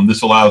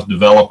 This allows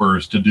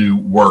developers to do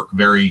work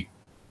very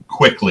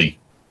quickly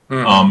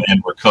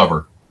and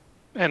recover.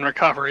 And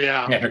recover,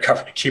 yeah. And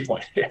recover, key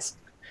point, yes.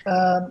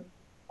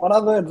 What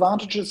are the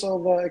advantages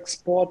of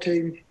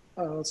exporting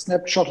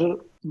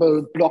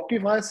snapshotable block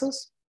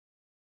devices?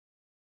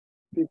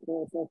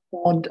 Because I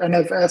found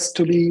NFS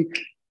to be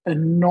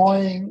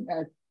annoying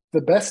at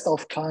the best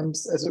of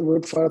times as a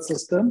root file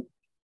system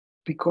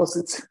because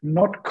it's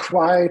not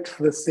quite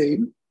the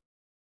same.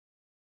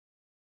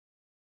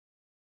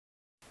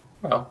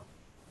 Well,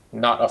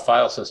 not a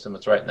file system,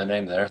 it's right in the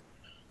name there.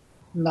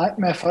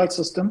 Nightmare file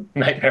system.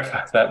 Nightmare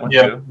file, that one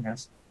too,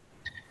 yes.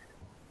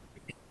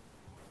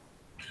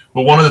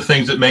 But one of the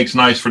things that makes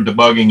nice for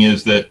debugging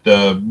is that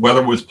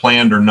whether it was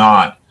planned or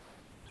not,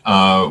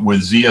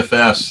 with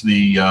ZFS,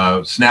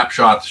 the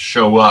snapshots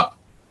show up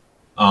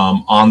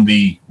on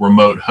the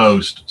remote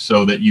host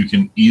so that you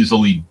can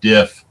easily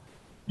diff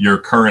your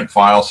current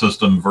file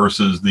system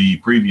versus the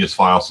previous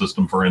file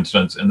system, for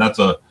instance. And that's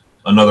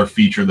another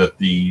feature that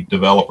the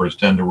developers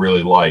tend to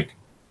really like.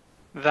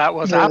 That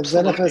was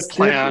absolutely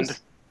planned.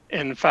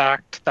 In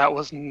fact, that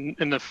was in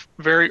the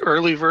very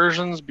early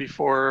versions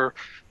before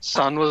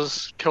Sun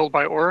was killed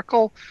by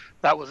Oracle.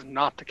 That was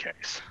not the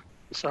case.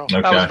 So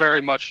that was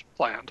very much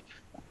planned.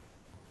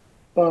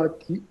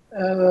 But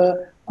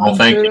well,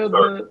 thank you,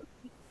 the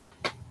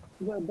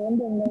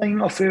abandoning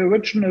of the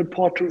original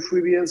port to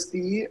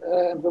FreeBSD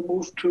and the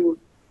move to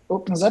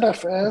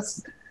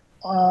OpenZFS,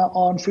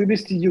 on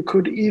FreeBSD you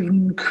could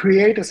even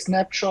create a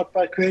snapshot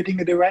by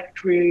creating a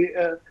directory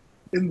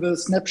in the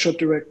snapshot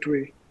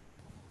directory.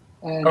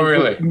 And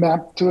really?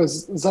 Map to a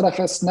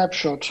ZFS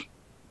snapshot.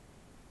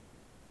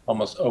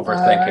 Almost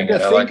overthinking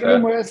it. I like think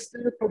LMOS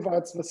still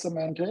provides the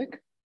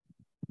semantic.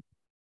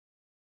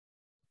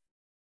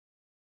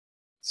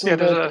 So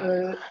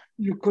that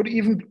you could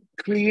even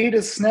create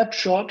a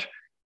snapshot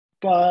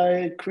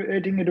by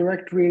creating a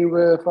directory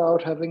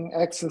without having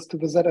access to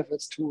the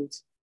ZFS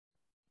tools.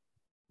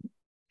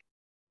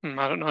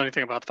 I don't know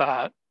anything about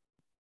that.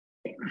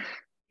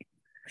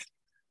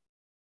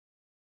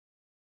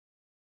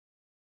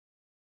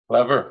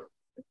 Clever.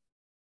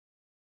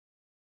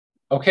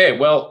 Okay,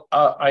 well,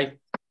 I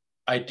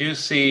do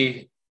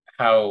see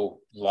how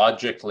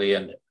logically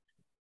and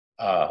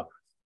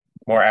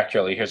more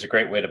accurately, here's a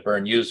great way to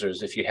burn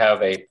users. If you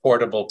have a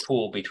portable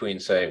pool between,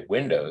 say,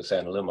 Windows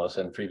and Lumos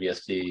and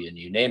FreeBSD and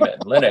you name it,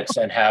 and Linux,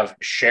 and have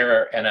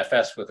share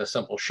NFS with a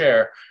simple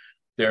share,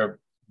 there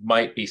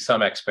might be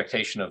some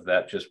expectation of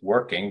that just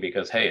working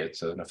because, hey,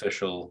 it's an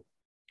official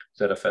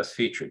ZFS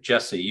feature.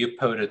 Jesse, you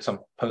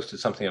posted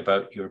something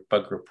about your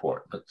bug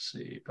report. Let's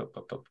see.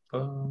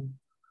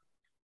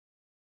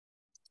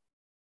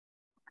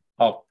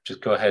 I'll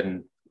just go ahead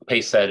and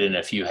paste that in.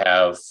 If you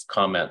have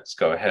comments,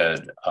 go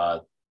ahead.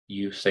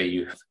 You say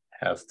you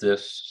have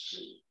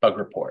this bug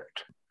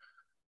report.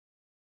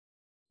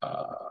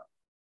 Well,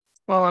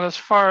 and as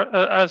far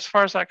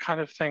as that kind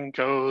of thing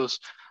goes,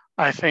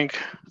 I think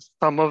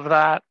some of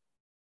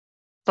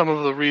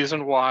the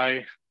reason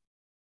why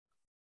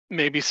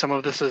maybe some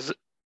of this is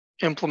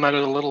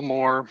implemented a little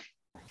more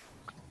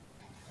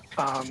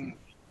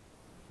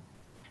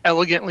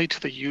elegantly to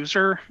the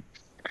user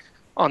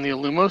on the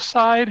Illumos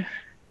side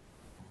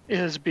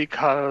is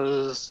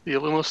because the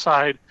Illumos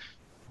side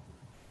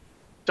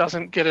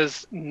doesn't get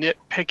as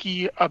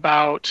nitpicky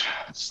about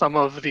some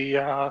of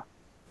the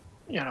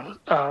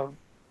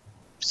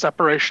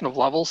separation of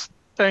levels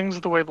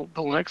things the way the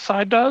Linux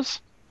side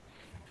does.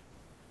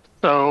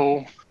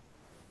 So,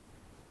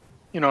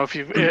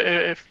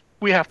 if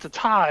we have to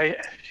tie,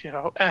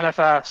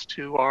 NFS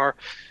to our,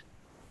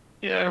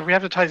 if we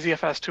have to tie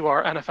ZFS to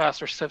our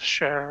NFS or CIFS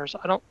shares,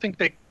 I don't think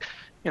they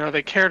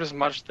cared as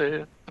much.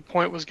 The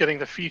point was getting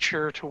the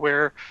feature to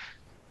where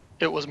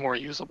it was more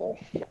usable.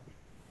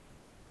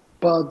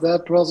 But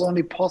that was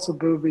only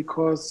possible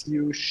because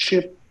you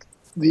shipped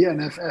the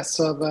NFS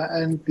server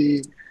and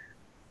the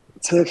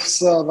CIFS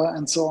server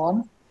and so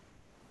on.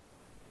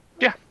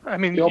 Yeah, I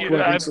mean, the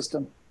operating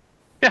system.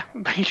 Yeah,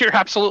 you're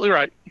absolutely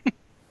right.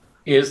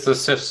 Is the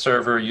CIFS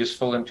server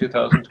useful in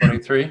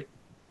 2023?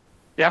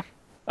 Yeah,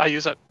 I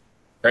use it.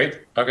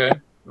 Great. Okay.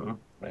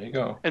 There you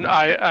go. And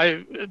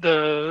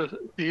the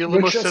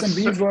Illumos Which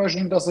SMB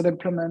version does it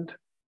implement?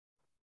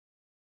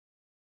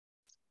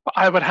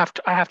 I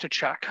have to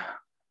check.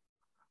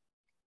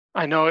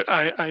 I know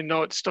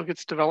it still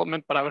gets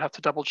development, but I would have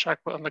to double check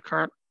what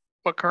current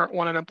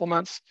one it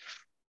implements.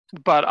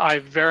 But I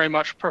very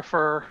much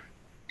prefer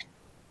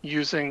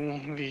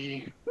using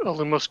the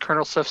Illumos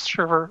kernel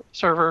CIFS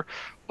server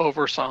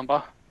over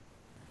Samba.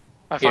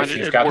 I find if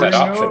you've got that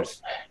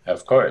option,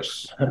 of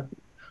course.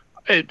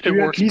 It Do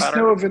you works at least better.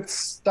 know if it's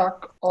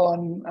stuck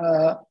on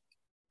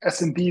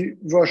SMB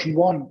version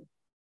 1?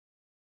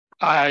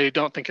 I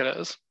don't think it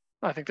is.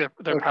 I think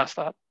they're past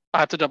that. I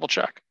have to double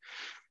check.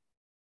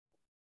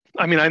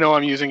 I mean, I know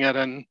I'm using it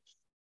in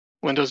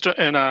Windows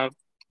in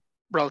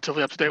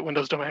relatively up-to-date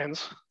Windows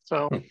domains.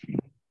 So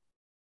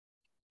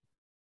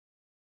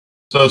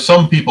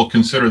some people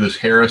consider this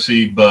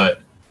heresy,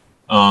 but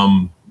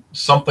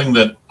something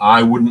that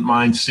I wouldn't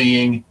mind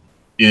seeing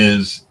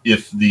is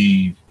if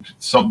the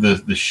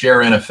share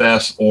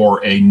NFS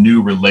or a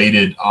new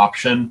related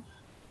option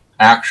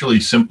actually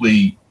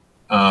simply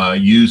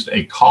used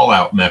a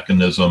call-out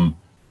mechanism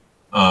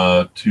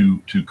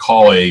to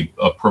call a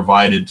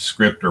provided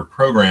script or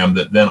program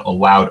that then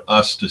allowed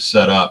us to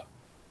set up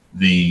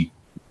the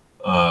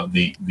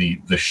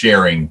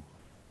sharing.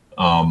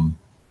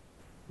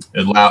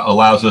 It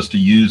allows us to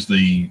use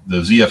the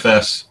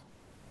ZFS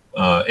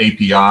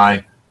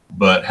API,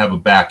 but have a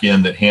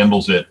backend that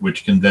handles it,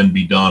 which can then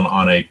be done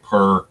on a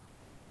per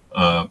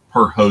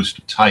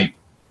host type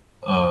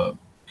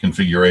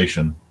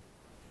configuration.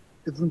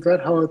 Isn't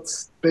that how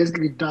it's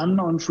basically done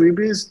on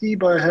FreeBSD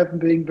by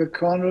having the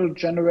kernel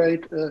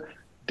generate a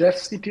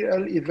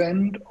devctl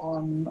event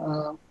on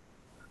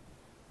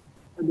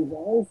a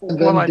device, and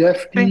then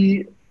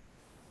devd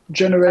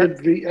generate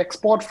the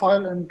export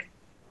file and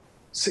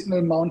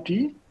signal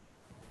Mountie?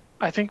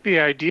 I think the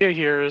idea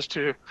here is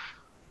to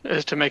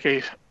make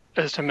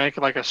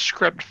like a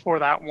script for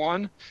that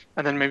one,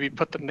 and then maybe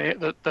put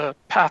the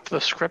path to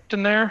the script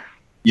in there.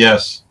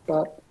 Yes.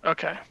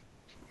 Okay.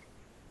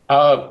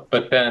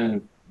 But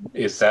then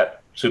is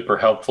that super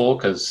helpful?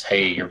 Because,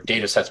 hey, your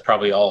data set's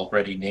probably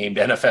already named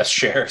NFS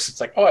shares. It's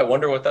like, oh, I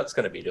wonder what that's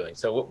going to be doing.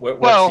 So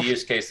what's the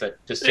use case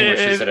that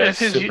distinguishes it as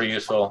super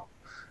useful?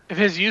 If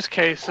his use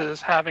case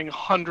is having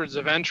hundreds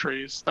of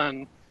entries,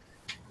 then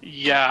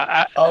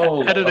yeah,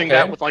 editing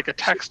that with like a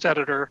text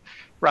editor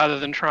rather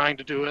than trying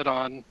to do it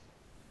on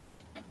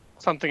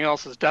something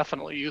else is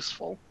definitely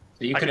useful.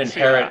 So you could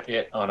inherit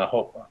it on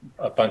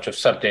a bunch of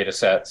sub data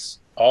sets,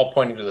 all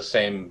pointing to the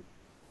same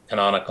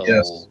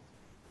canonical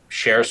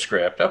share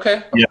script.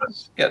 Okay.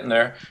 Yes. Getting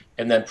there.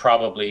 And then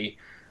probably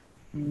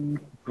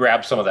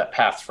grab some of that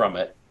path from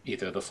it,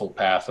 either the full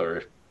path or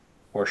a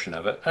portion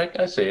of it.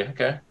 I see.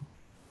 Okay.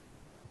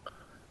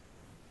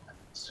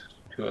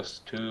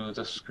 To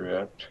the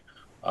script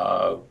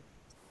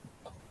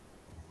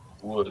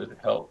would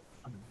help.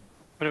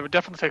 But it would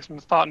definitely take some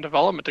thought and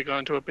development to go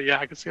into it. But yeah,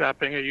 I could see that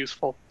being a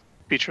useful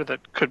feature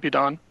that could be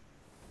done.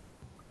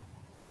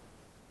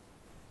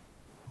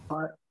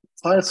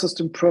 File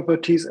system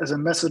properties as a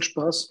message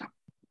bus.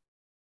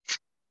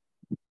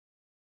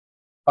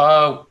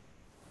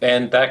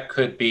 And that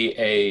could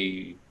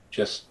be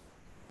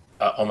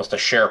almost a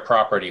share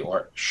property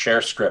or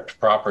share script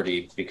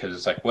property, because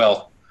it's like,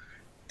 well,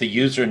 the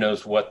user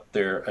knows what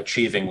they're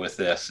achieving with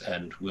this,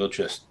 and we'll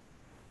just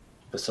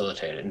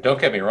facilitate it. And don't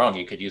get me wrong,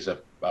 you could use a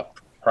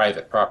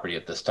private property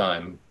at this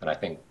time, and I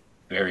think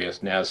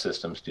various NAS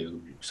systems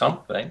do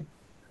something.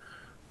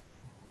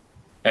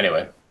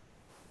 Anyway,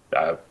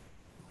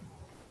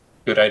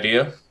 good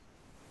idea.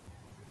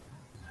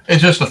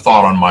 It's just a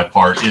thought on my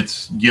part.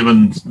 It's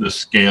given the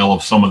scale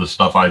of some of the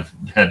stuff I've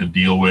had to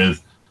deal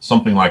with,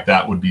 something like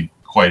that would be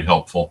quite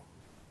helpful.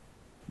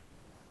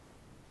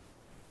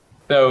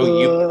 So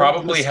you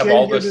probably have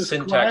all the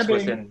syntax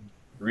within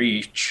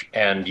reach,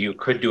 and you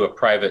could do a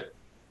private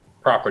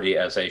property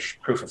as a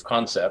proof of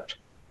concept.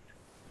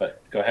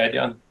 But go ahead,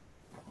 Jan.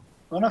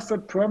 One of the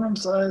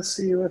problems I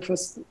see with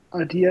this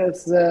idea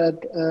is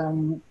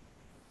that,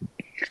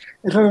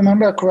 if I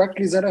remember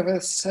correctly,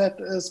 ZFS set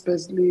is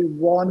basically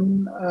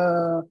one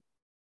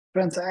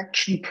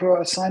transaction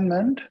per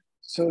assignment.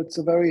 So it's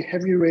a very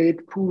heavy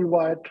rate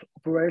pool-wide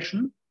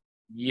operation.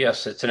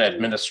 Yes, it's an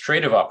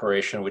administrative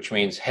operation, which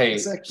means, hey,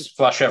 Exactly.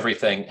 flush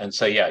everything and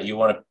say, yeah, you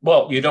want to,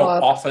 well, you don't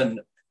often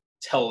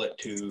tell it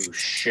to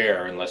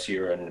share unless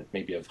you're in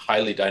maybe a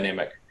highly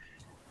dynamic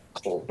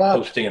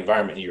hosting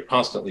environment and you're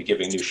constantly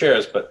giving new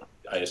shares, but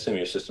I assume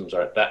your systems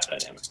aren't that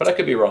dynamic. But I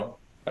could be wrong.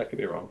 I could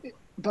be wrong.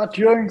 But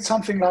during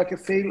something like a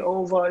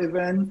failover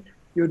event,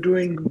 you're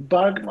doing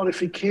bulk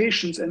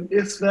modifications, and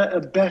is there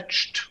a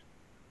batched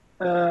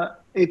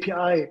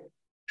API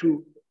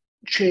to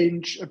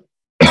change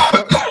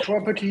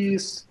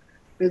properties,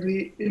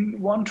 basically in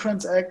one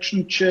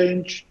transaction,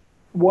 change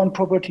one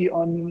property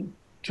on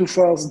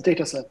 2,000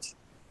 data sets?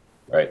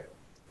 Right.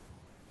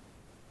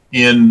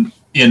 In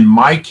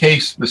my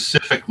case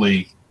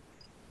specifically,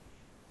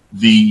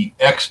 the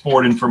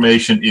export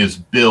information is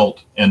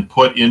built and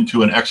put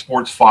into an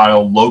exports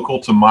file local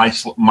to my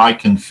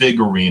config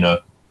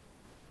arena.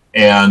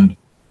 And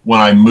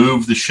when I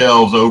move the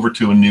shells over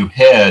to a new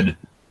head,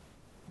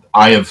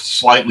 I have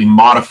slightly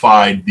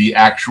modified the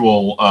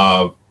actual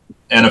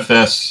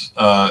NFS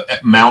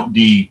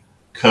mountd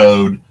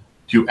code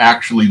to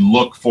actually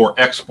look for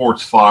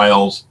export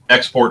files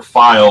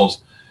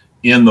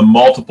in the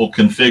multiple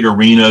config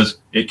arenas.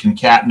 It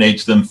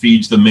concatenates them,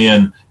 feeds them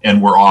in,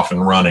 and we're off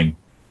and running.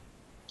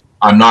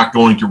 I'm not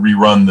going to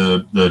rerun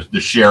the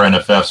share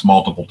NFS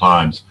multiple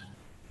times.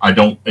 I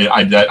don't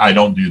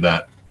do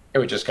that. It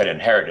would just get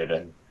inherited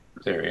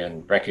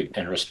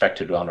and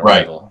respected on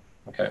arrival. Right.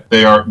 Okay.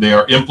 They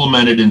are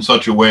implemented in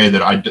such a way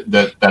that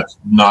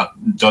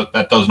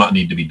that does not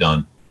need to be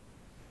done.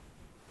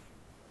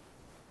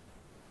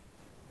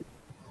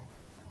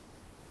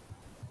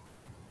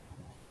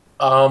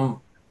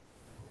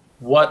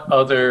 What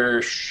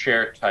other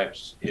share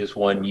types is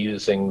one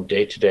using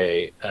day to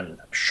day? And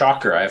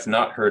shocker, I have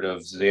not heard of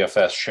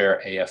ZFS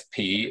share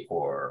AFP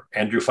or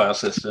Andrew file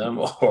system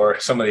or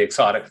some of the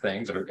exotic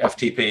things, or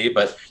FTP,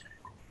 but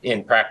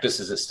in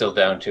practice, is it still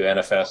down to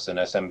NFS and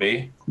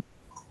SMB?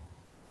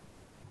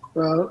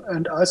 Well,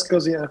 and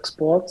iSCSI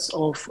exports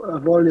of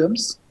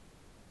volumes.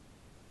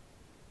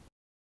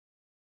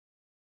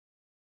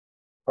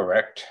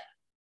 Correct.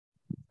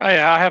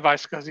 Yeah, I have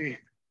iSCSI.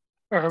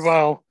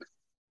 Well,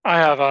 I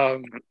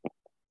have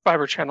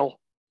fiber channel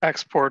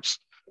exports,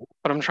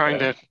 but I'm trying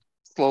to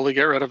slowly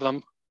get rid of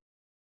them.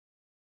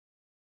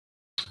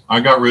 I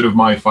got rid of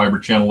my fiber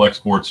channel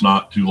exports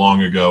not too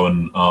long ago,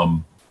 and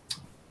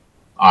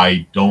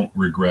I don't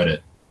regret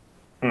it.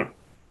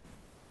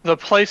 The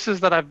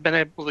places that I've been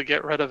able to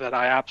get rid of it,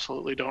 I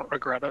absolutely don't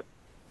regret it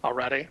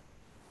already,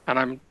 and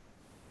I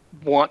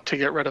want to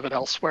get rid of it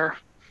elsewhere.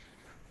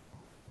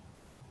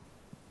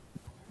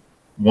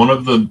 One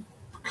of the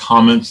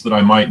comments that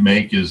I might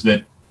make is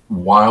that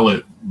while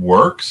it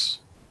works,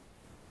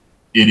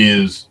 it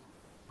is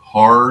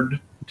hard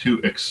to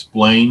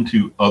explain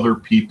to other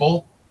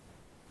people,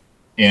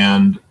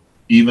 and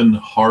even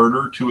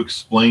harder to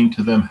explain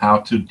to them how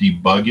to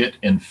debug it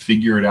and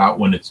figure it out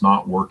when it's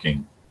not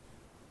working.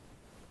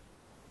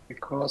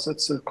 Because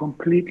it's a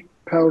complete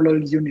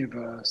parallel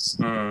universe.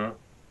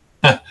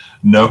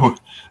 No,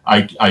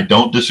 I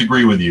don't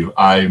disagree with you.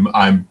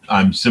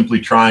 I'm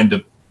simply trying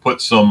to put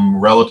some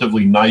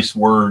relatively nice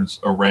words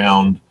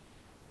around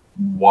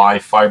why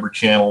fiber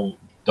channel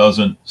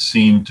doesn't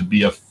seem to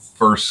be a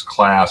first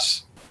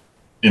class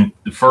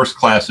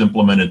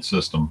implemented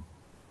system.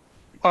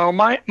 Well,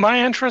 my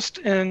interest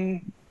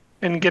in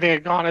getting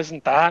it gone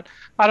isn't that.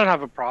 I don't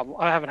have a problem.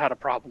 I haven't had a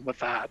problem with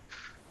that.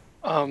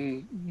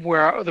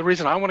 Where the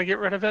reason I want to get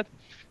rid of it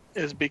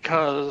is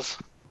because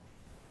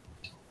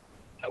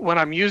when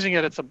I'm using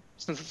it,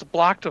 since it's a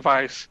block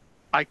device,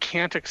 I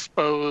can't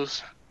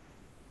expose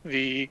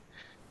the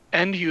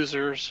end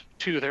users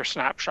to their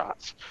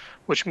snapshots,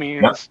 which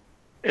means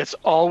it's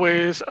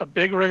always a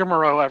big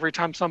rigmarole every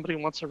time somebody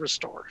wants a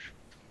restore.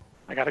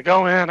 I got to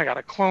go in, I got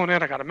to clone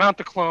it, I got to mount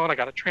the clone, I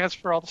got to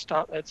transfer all the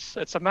stuff.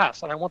 It's a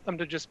mess, and I want them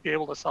to just be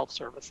able to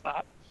self-service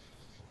that.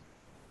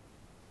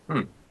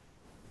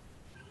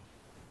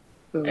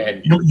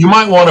 And you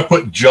might want to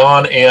put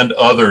John and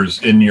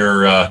others in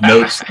your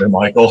notes there,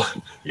 Michael.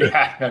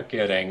 yeah, no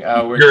kidding.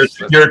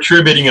 You're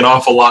attributing an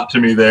awful lot to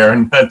me there,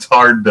 and that's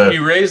hard to.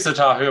 You raised the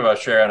topic about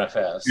share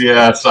NFS.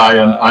 Yes,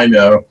 I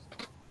know.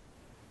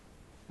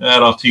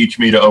 That'll teach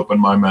me to open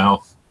my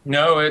mouth.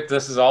 No,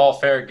 this is all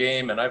fair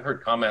game, and I've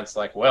heard comments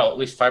like, "Well, at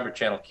least Fiber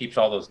Channel keeps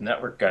all those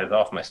network guys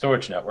off my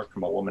storage network,"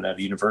 from a woman at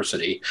a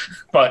university.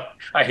 But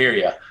I hear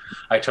you.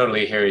 I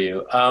totally hear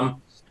you.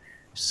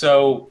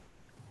 So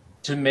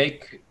to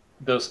make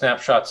those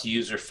snapshots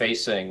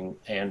user-facing,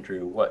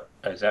 Andrew, what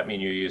does that mean?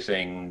 You're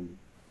using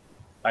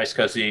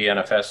iSCSI,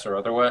 NFS, or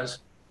otherwise?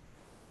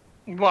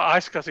 Well,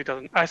 iSCSI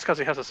doesn't.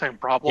 iSCSI has the same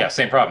problem. Yeah,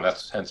 same problem.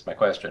 That's hence my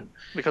question.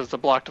 Because it's a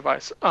block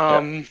device.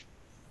 And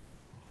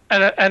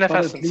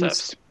NFS and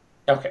CIFS.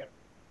 Okay.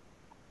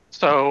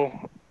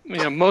 So,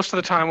 most of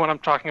the time when I'm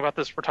talking about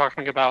this, we're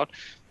talking about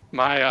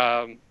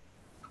my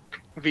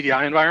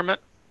VDI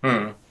environment,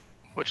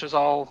 which is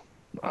all,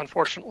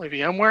 unfortunately,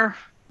 VMware.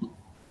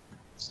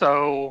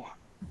 So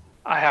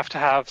I have to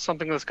have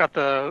something that's got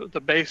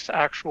the base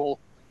actual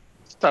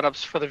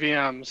setups for the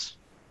VMs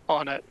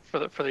on it for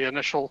the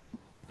initial,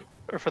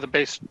 or for the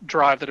base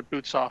drive that it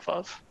boots off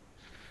of.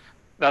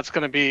 That's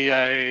going to be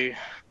a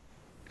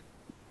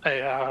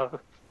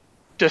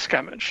disk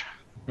image.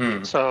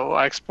 So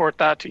I export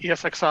that to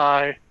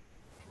ESXi.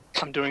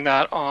 I'm doing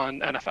that on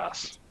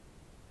NFS.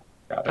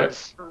 Got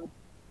it.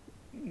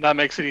 That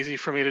makes it easy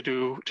for me to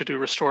do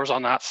restores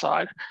on that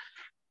side.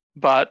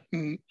 But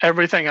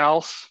everything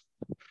else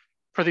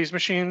for these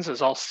machines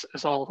is all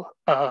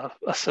a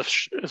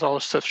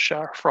CIFS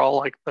share for all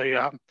like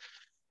the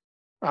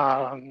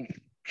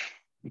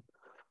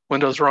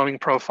Windows roaming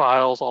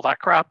profiles, all that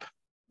crap.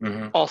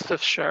 All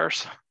CIFS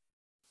shares,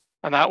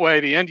 and that way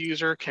the end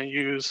user can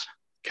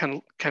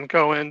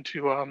go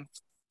into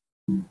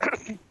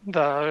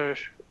the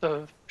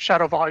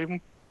shadow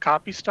volume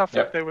copy stuff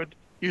that they would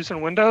use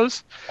in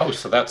Windows. Oh,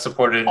 so that's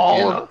supported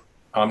all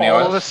on the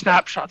all OS? the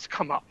snapshots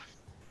come up.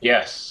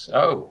 Yes.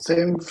 Oh.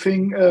 Same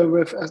thing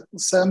with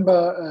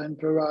Samba and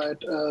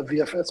Varied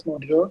VFS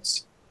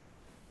modules.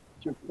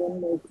 You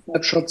can make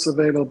snapshots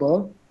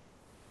available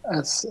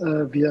as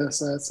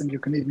VSS, and you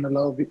can even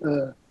allow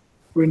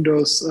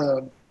Windows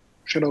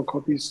shadow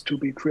copies to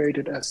be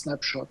created as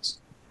snapshots.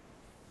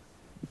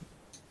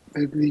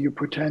 Maybe you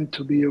pretend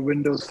to be a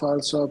Windows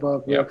file server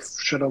with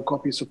shadow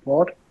copy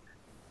support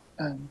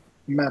and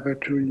map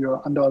it to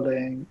your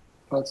underlying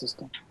file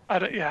system.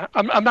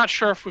 I'm not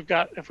sure if we've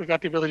got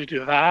the ability to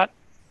do that.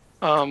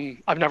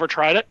 I've never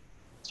tried it,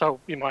 so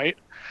we might.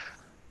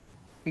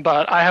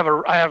 But I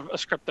have a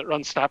script that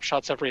runs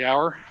snapshots every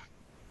hour,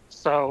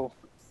 so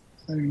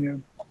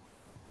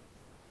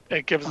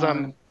it gives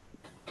them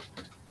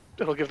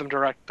it'll give them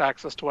direct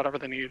access to whatever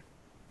they need.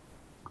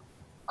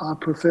 I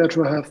prefer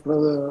to have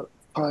the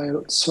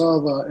file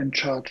server in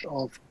charge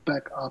of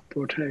backup,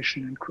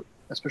 rotation, and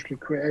especially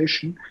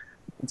creation,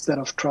 instead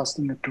of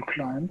trusting it to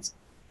clients.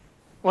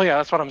 Well, yeah,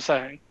 that's what I'm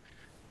saying,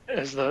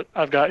 is that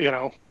I've got,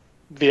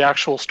 the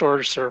actual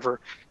storage server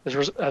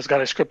has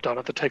got a script on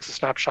it that takes a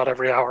snapshot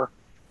every hour.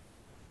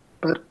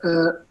 But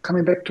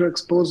coming back to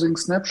exposing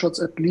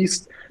snapshots, at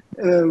least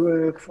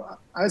with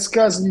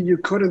iSCSI, you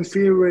could in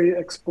theory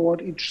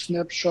export each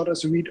snapshot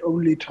as a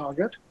read-only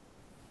target.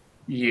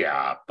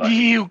 Yeah, but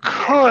you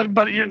could,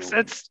 but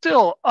it's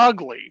still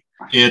ugly.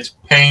 It's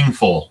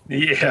painful.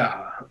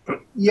 Yeah.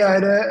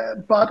 Yeah,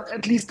 but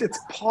at least it's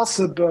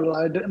possible.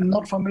 I'm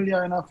not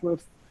familiar enough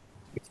with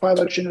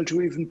Fiber Channel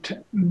to even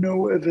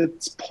know if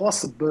it's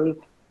possible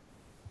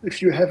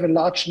if you have a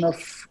large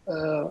enough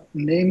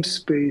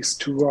namespace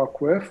to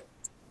work with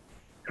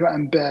to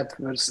embed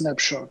the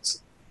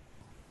snapshots.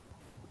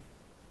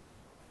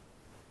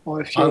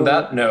 Or if on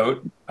that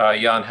note,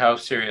 Jan, how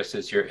serious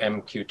is your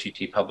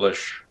MQTT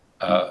publish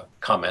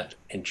comment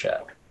in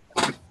chat?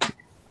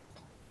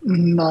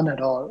 None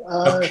at all.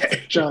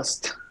 Okay.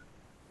 Just.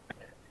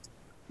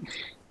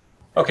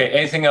 Okay.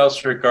 Anything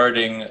else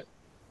regarding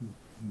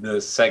the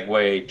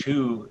segue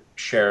to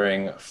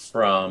sharing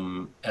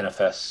from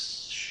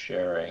NFS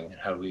sharing?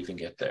 How do we even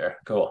get there?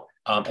 Cool.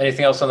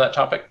 Anything else on that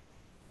topic?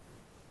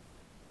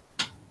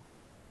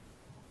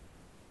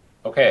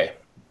 Okay.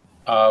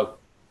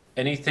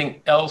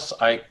 Anything else?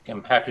 I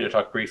am happy to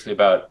talk briefly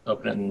about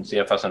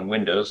OpenZFS on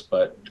Windows,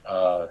 but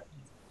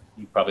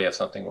you probably have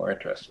something more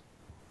interesting.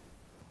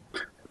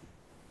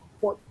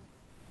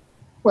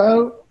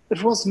 Well,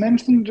 it was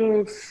mentioned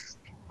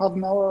half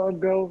an hour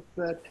ago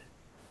that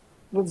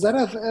the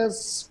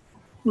ZFS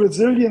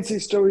resiliency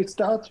story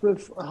starts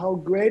with how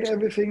great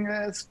everything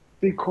is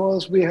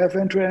because we have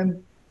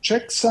end-to-end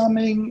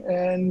checksumming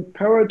and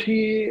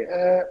parity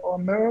or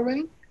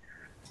mirroring.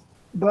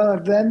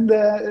 But then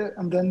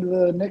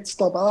the next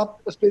step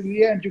up is basically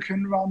the end. You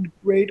can run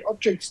great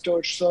object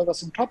storage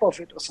servers on top of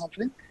it or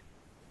something,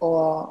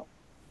 or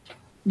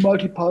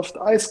multi-path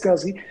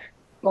iSCSI.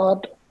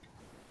 But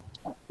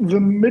the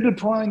middle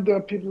point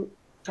that people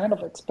kind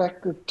of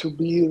expected to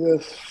be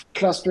the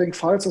clustering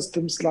file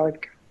systems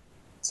like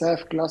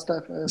Ceph,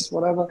 ClusterFS,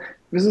 whatever.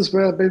 This is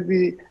where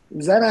the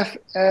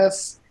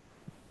ZFS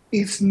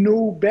is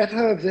no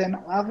better than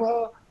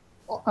other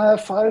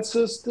file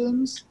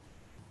systems.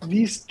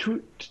 These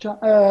two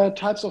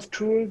types of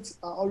tools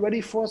are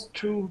already forced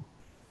to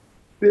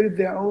build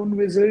their own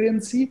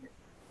resiliency.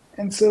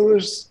 And so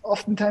there's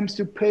oftentimes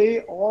you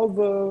pay all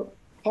the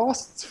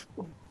costs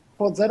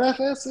for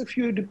ZFS if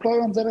you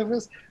deploy on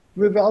ZFS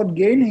without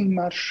gaining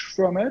much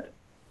from it,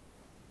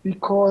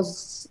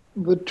 because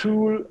the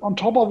tool on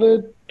top of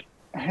it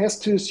has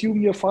to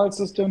assume your file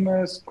system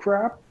is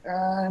crap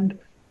and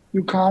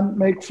you can't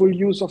make full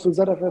use of the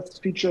ZFS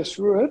features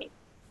through it.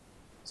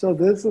 So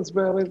this is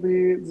where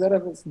the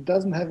ZFS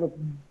doesn't have a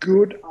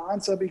good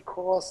answer,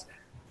 because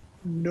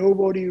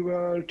nobody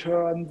will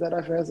turn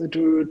ZFS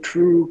into a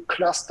true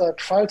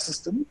clustered file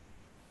system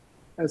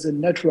as a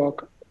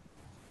network.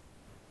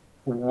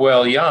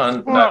 Well,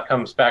 Jan, that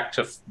comes back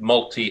to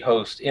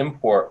multi-host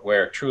import,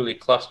 where truly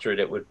clustered,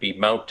 it would be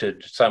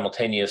mounted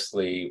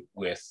simultaneously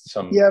with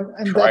some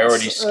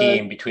priority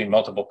scheme between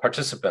multiple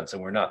participants,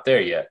 and we're not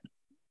there yet.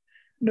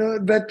 No,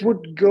 that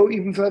would go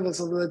even further,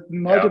 so that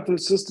multiple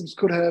systems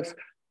could have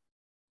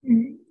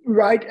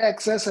write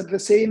access at the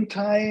same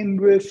time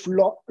with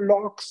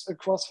logs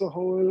across the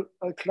whole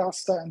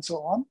cluster and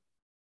so on,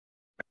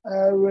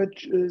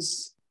 which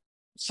is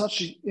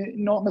such an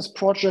enormous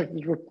project.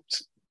 It would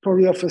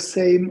probably have the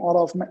same order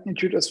of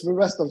magnitude as the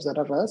rest of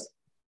ZFS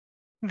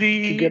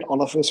to get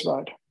all of this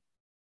right.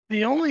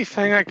 The only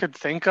thing I could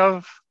think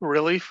of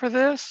really for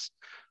this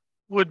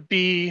would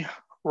be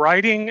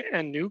writing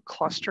a new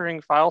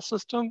clustering file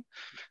system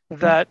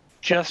that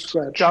just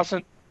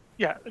doesn't,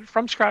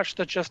 from scratch,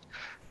 that just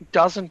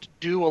doesn't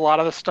do a lot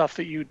of the stuff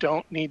that you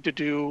don't need to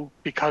do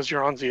because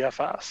you're on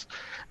ZFS.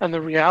 And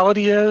the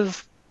reality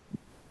is,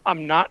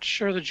 I'm not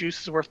sure the juice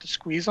is worth the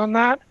squeeze on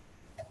that.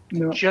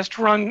 No. Just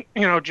run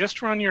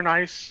your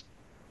nice,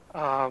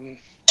 I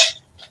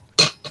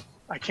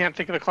can't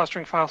think of the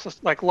clustering file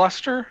system, like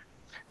Lustre,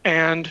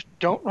 and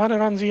don't run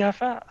it on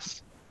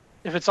ZFS.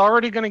 If it's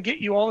already going to get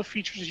you all the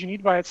features you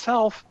need by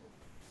itself,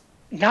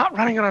 not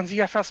running it on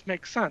ZFS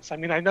makes sense. I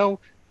mean, I know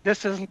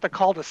this isn't the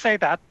call to say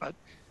that, but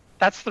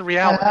that's the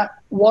reality.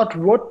 What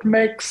would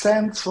make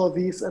sense for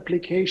these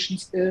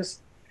applications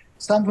is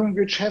something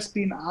which has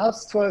been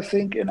asked for, I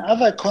think, in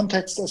other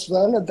contexts as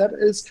well, and that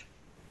is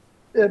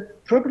a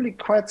probably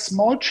quite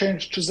small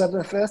change to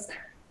ZFS.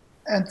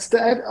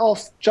 Instead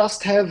of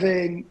just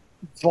having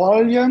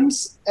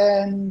volumes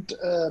and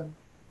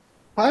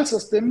file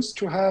systems,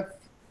 to have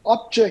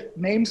object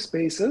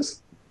namespaces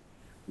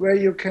where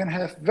you can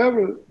have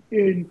very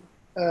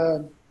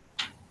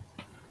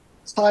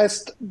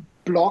sized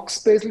blocks,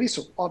 basically,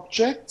 so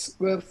objects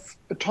with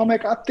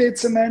atomic update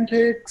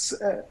semantics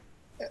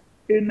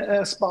in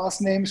a sparse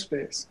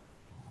namespace.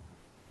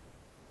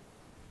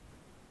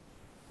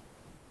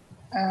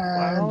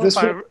 And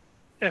well,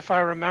 if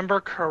I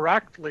remember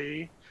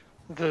correctly,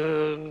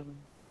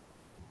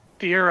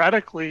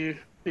 theoretically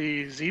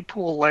the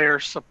zpool layer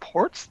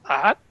supports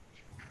that.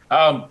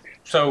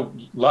 So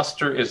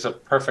Lustre is a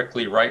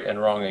perfectly right and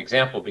wrong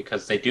example,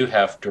 because they do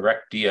have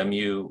direct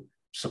DMU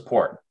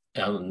support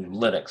on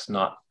Linux,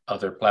 not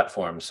other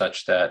platforms,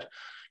 such that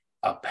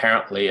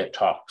apparently it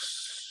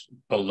talks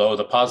below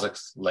the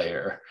POSIX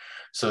layer.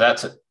 So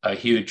that's a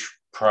huge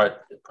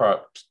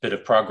bit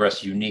of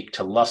progress unique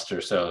to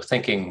Lustre. So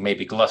thinking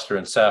maybe Lustre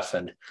and Ceph,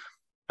 and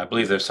I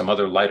believe there's some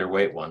other lighter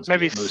weight ones.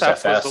 Maybe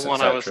Ceph was the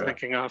one I was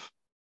thinking of.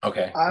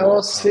 Okay. I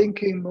was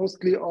thinking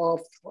mostly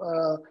of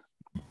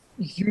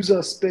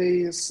user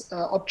space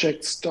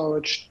object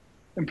storage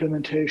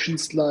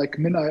implementations like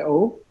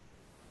MinIO,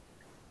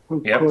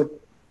 who could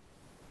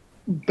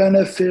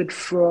benefit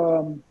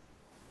from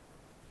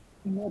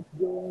not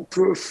going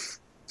through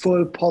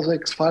full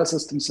POSIX file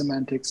system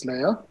semantics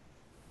layer.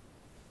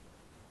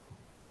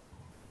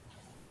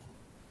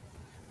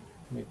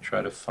 Let me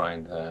try to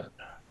find that,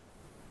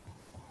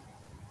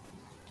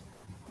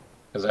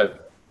 because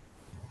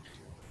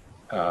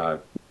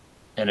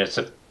and it's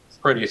a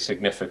pretty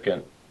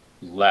significant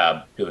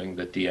lab doing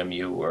the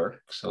DMU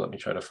work. So let me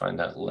try to find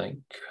that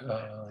link.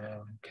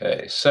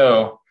 Okay,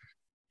 so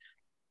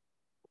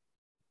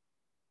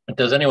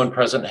does anyone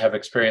present have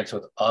experience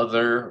with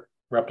other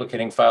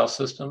replicating file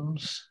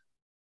systems?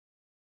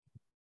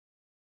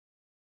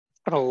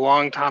 It's been a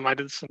long time. I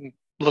did some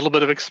little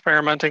bit of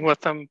experimenting with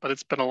them, but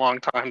it's been a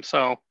long time.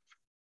 So,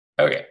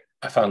 okay,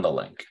 I found the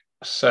link.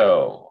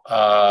 So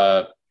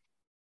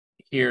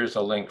here's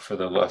a link for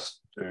the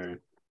Lustre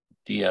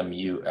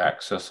DMU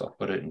access. I'll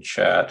put it in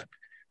chat.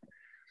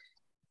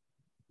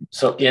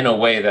 So in a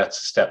way, that's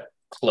a step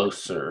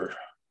closer,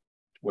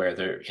 where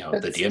they're,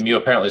 the DMU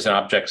apparently is an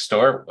object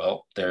store.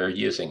 Well, they're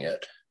using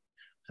it,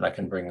 and I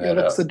can bring that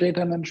up. That's the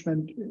data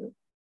management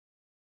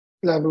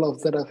level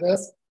of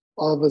ZFS,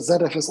 or the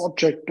ZFS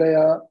object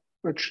layer,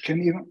 which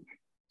can even,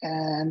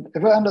 and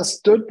if I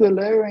understood the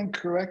layering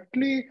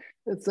correctly,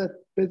 it's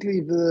that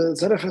basically the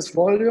ZFS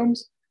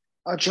volumes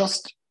are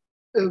just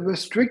a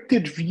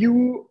restricted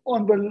view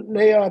on the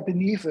layer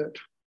beneath it,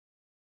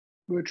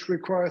 which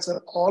requires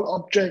that all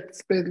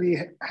objects basically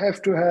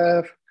have to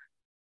have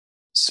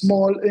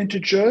small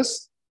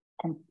integers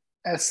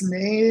as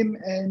name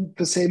and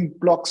the same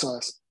block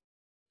size.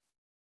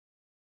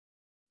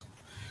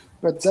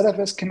 But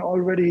ZFS can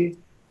already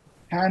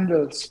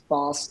handle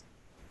sparse,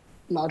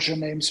 larger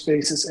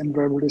namespaces and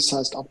variably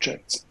sized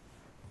objects.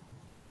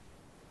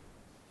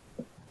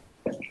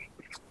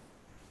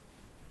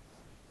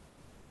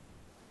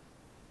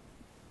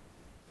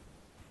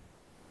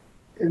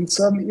 In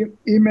some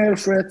email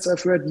threads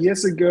I've read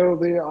years ago,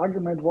 the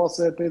argument was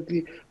that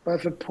basically by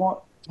the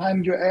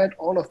time you add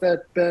all of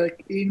that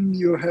back in,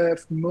 you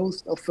have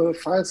most of the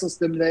file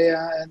system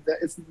layer and there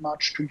isn't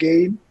much to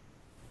gain.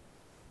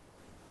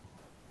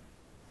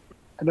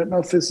 I don't know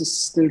if this is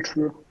still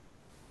true,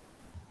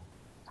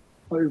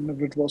 or even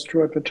if it was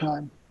true at the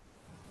time.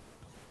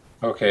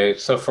 Okay,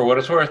 so for what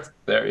it's worth,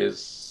 there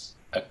is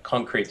a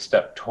concrete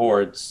step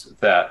towards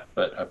that,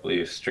 but I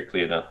believe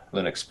strictly in a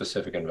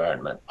Linux-specific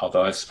environment.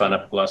 Although I've spun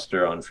up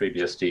Gluster on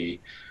FreeBSD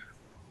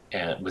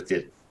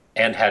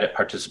and had it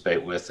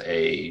participate with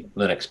a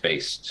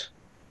Linux-based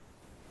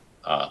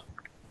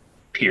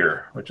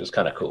peer, which is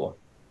kind of cool.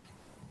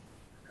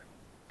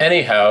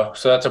 Anyhow,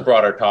 so that's a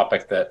broader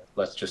topic that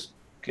let's just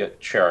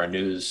share our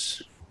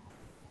news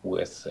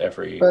with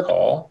every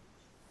call.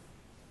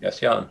 Yes,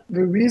 Jan.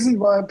 The reason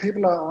why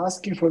people are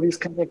asking for these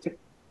kind of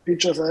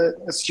features, I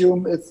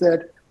assume, is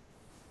that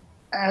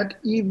at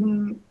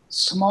even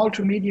small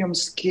to medium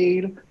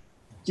scale,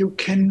 you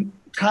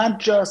can't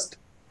just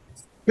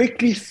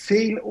quickly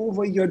fail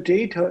over your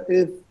data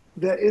if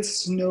there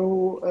is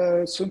no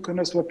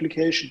synchronous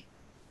replication.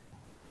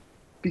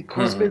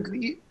 Because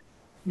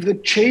the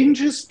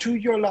changes to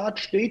your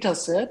large data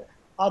set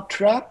are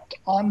trapped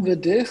on the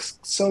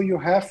disk, so you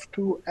have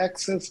to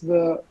access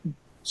the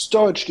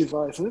storage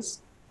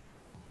devices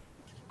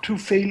to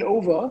fail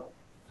over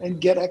and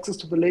get access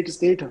to the latest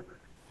data.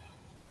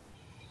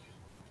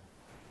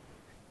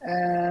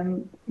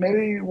 And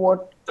maybe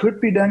what could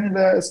be done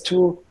there is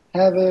to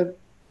have a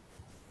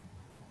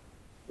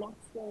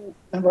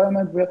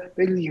environment where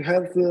basically you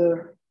have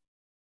the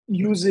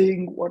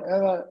using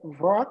whatever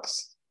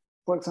works,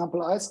 for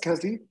example,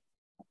 iSCSI.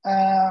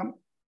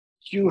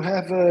 You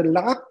have a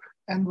lab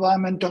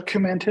environment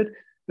documented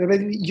where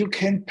basically you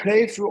can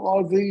play through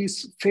all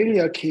these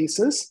failure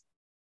cases,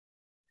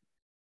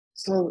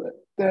 so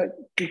that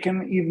you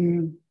can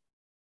even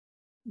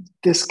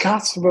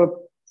discuss the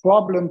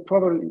problem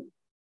properly,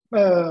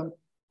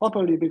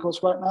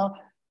 because right now,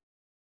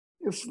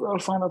 if I'll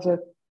find out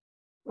that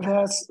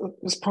there's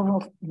this problem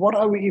of what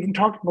are we even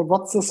talking about?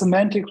 What's the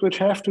semantics which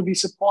have to be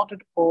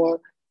supported, or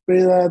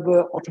whether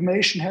the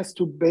automation has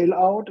to bail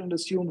out and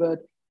assume that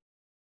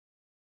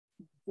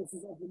this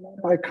is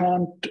I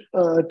can't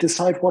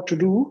decide what to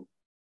do.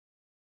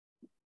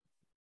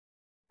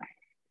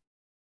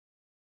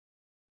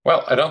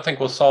 Well, I don't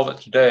think we'll solve it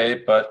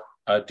today, but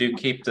do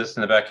keep this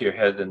in the back of your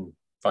head and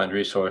find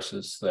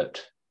resources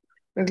that...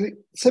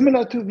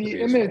 Similar to the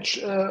image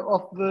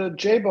of the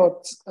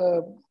JBot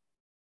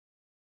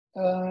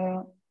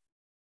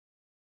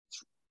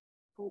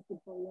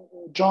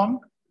John.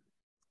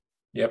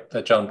 Yep,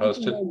 that John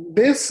posted.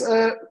 This,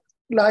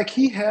 like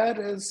he had,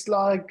 is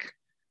like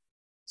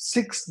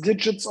 6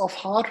 digits of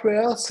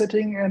hardware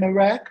sitting in a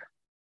rack.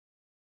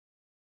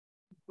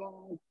 But,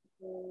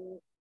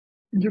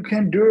 you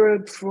can do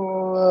it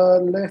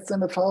for less than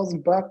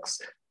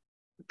 $1,000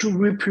 to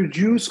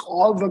reproduce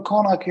all the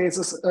corner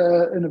cases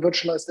in a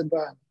virtualized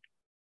environment.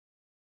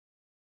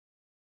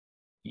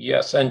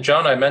 Yes, and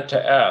John, I meant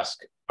to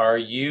ask, are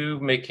you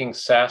making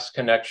SAS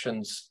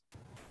connections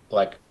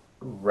like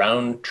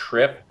round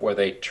trip where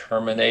they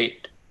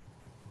terminate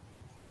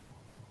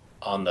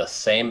on the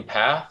same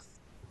path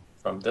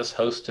from this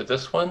host to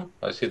this one?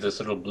 I see this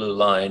little blue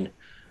line.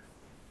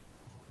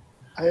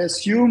 I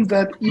assume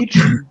that each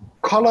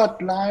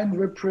colored line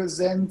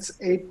represents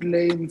 8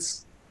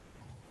 lanes.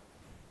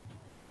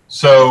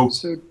 So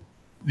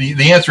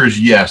the answer is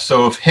yes.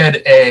 So if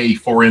head A,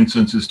 for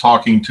instance, is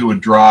talking to a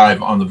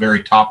drive on the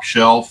very top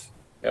shelf,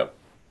 yep,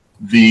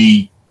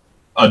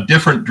 a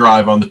different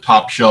drive on the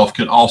top shelf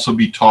can also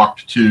be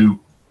talked to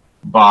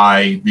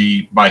by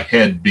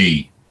head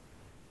B.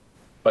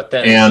 But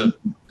then is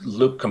the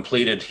loop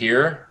completed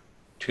here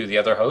to the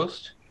other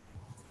host?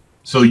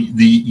 So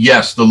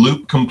yes, the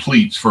loop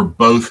completes for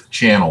both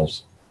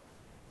channels.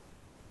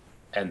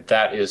 And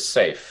that is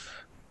safe.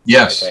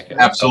 Yes,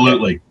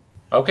 absolutely.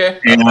 Okay.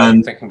 And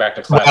I'm thinking back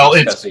to classic. Well,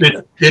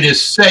 it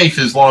is safe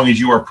as long as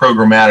you are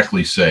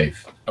programmatically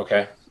safe.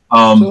 Okay.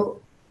 I'm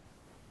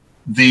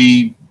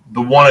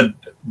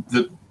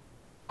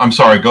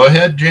sorry. Go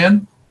ahead,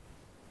 Jan.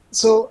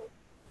 So,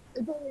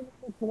 if I remember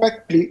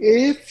correctly,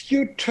 if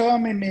you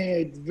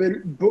terminate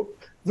the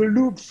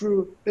loop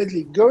through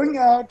basically going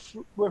out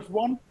with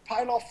one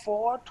pile of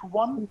 4 to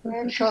one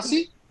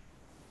chassis,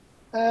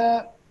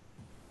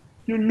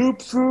 you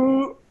loop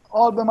through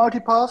all the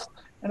multipaths,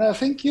 and I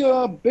think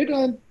you're a bit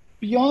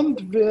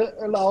beyond the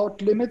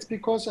allowed limits,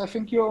 because I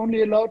think you're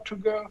only allowed to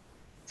go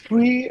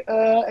 3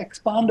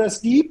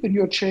 expanders deep in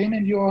your chain,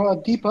 and you're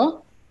deeper.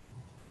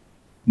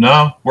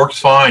 No, works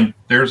fine.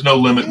 There's no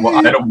limit.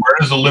 Yeah. Where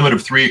does the limit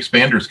of 3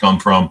 expanders come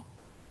from?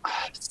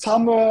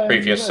 somewhere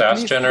Previous at SAS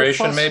least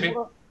generation, SAS, maybe?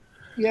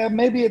 Yeah,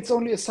 maybe it's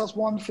only a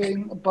SAS1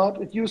 thing,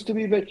 but it used to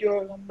be that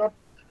you're not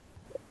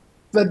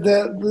that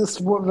there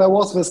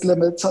was this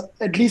limit. So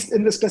at least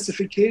in the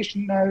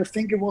specification, I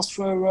think it was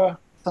for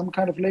some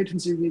kind of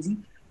latency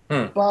reason.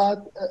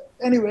 But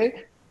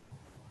anyway,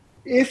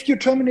 if you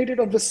terminate it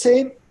on the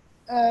same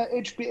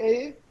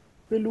HBA,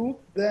 the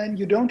loop, then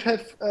you don't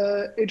have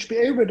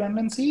HBA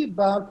redundancy,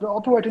 but the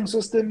operating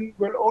system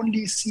will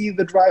only see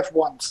the drive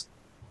once.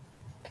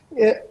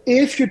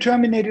 If you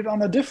terminate it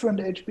on a different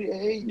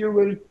HBA, you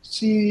will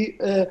see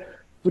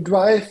the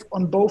drive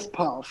on both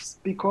paths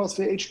because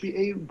the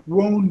HBA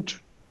won't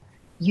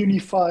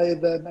unify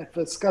them at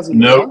the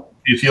SCSI level.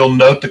 If you'll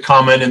note the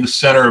comment in the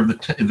center of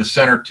the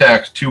center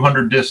text,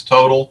 200 disk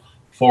total,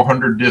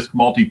 400 disk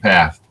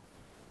multipath.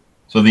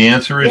 So the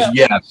answer is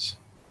yes.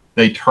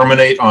 They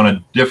terminate on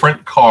a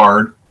different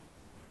card.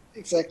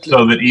 Exactly.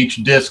 So that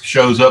each disk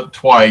shows up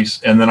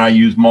twice, and then I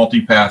use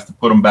multipath to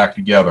put them back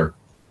together.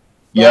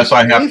 But yes,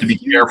 I have to be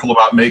careful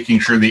about making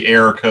sure the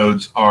error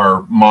codes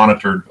are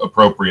monitored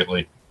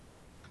appropriately.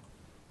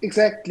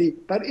 Exactly.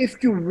 But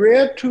if you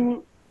were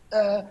to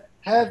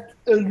have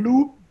a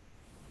loop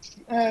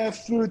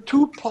through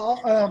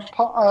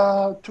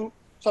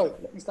sorry,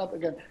 let me start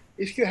again.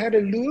 If you had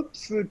a loop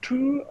through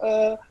two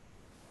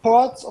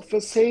ports of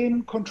the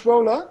same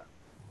controller,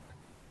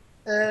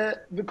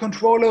 the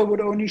controller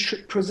would only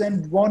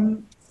present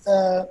one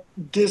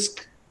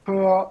disk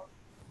per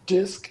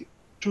disk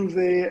to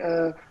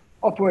the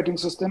operating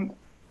system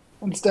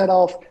instead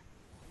of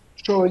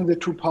showing the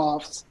two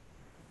paths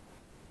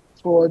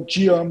for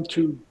geom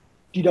to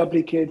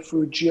deduplicate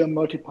through geom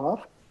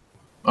multipath.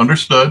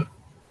 Understood.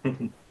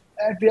 And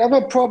the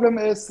other problem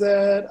is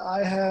that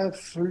I have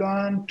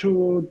learned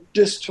to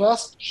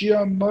distrust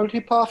geom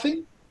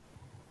multipathing.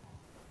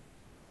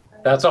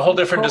 That's a whole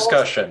different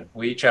discussion.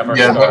 We each have our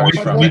scars.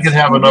 from we could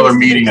have another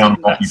meeting on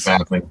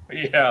multipathing.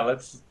 Yeah,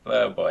 let's.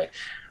 Oh boy.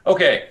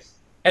 Okay.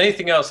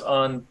 Anything else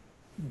on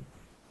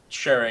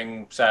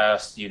sharing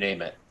SAS? You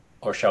name it,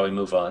 or shall we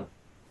move on?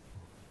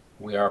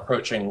 We are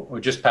approaching.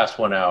 We're just past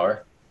 1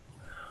 hour.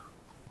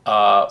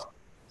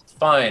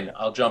 Fine.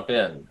 I'll jump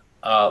in.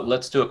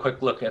 Let's do a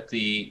quick look at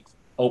the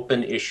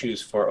open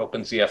issues for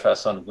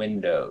OpenZFS on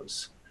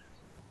Windows.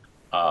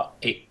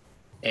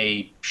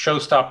 A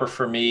showstopper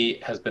for me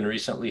has been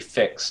recently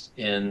fixed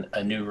in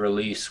a new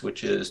release,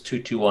 which is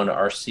 221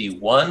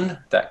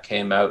 RC1 that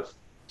came out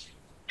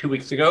 2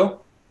 weeks ago.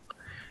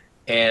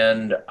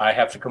 And I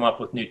have to come up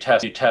with new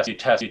tests. Michael,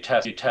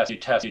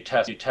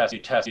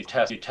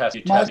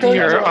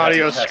 your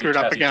audio screwed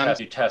up again.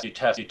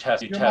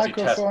 Your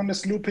microphone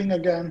is looping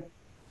again.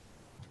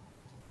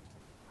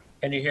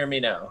 Can you hear me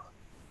now?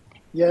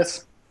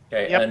 Yes.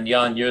 Okay, and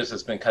Jan, yours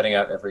has been cutting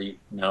out every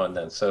now and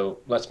then. So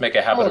let's make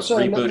a habit of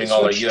rebooting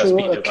all our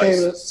USB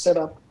devices.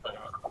 Setup.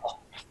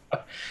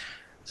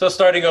 So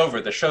starting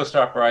over, the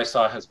showstopper I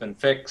saw has been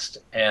fixed,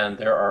 and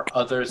there are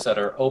others that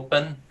are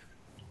open.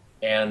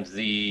 And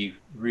the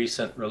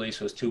recent release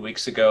was 2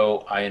 weeks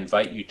ago. I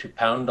invite you to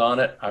pound on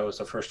it. I was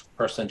the first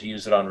person to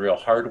use it on real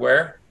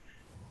hardware,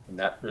 and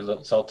that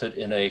resulted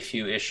in a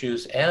few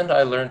issues. And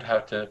I learned how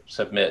to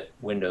submit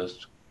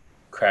Windows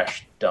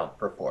crash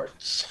dump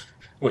reports,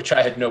 which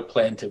I had no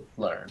plan to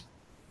learn.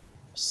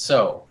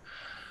 So,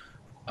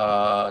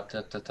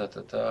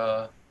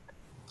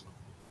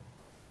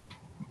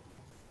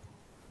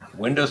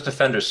 Windows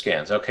Defender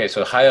scans. Okay,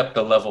 so high up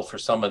the level for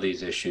some of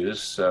these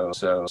issues. Your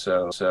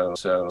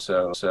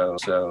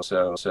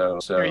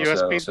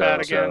USB's bad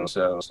again.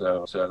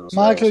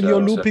 Michael,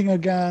 you're looping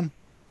again.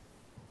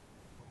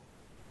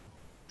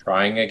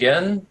 Trying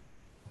again.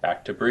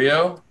 Back to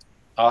Brio.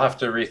 I'll have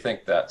to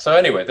rethink that. So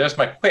anyway, there's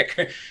my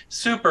quick,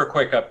 super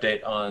quick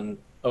update on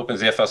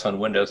OpenZFS on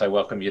Windows. I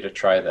welcome you to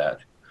try that.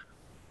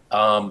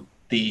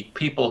 The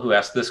people who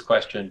asked this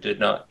question did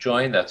not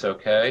join. That's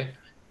okay.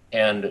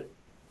 And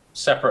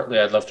separately,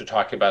 I'd love to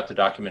talk about the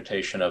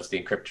documentation of the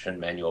encryption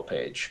manual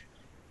page.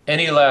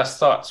 Any last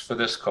thoughts for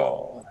this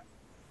call?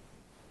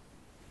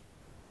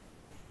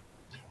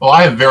 Well,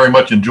 I have very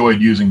much enjoyed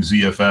using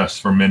ZFS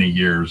for many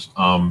years.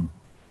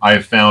 I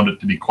have found it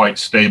to be quite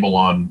stable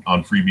on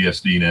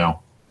FreeBSD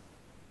now.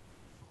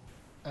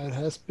 It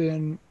has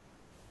been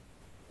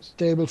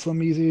stable for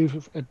me,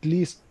 at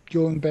least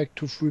going back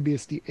to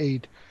FreeBSD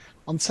 8.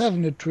 On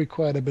 7, it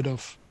required a bit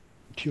of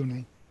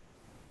tuning.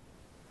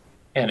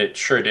 And it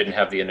sure didn't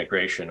have the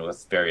integration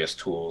with various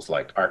tools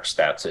like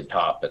ArcStats and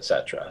top,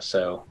 etc.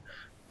 So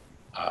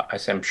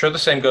I'm sure the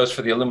same goes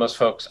for the Illumos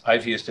folks.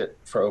 I've used it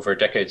for over a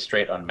decade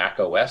straight on Mac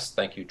OS.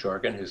 Thank you,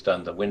 Jorgen, who's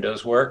done the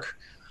Windows work.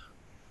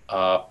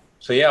 So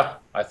yeah,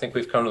 I think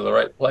we've come to the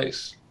right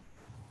place.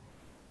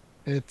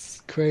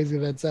 It's crazy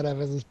that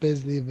ZFS is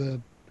basically the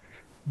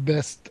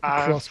best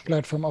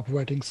cross-platform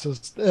operating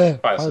system.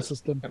 File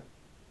system.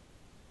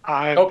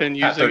 I've been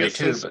using it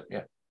since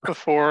yeah,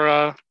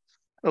 before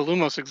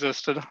Illumos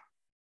existed.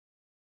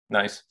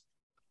 Nice.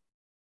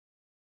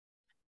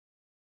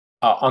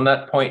 On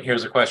that point,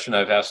 here's a question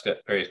I've asked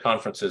at various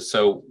conferences.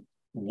 So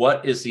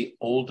what is the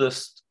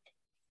oldest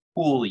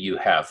pool you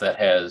have that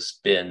has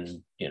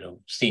been,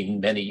 seen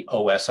many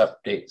OS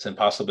updates and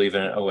possibly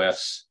even an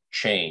OS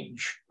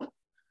change?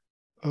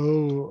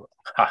 Oh,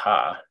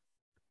 Haha.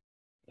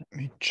 let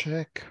me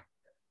check.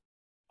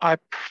 I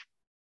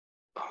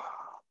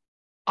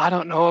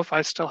don't know if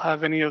I still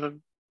have any of the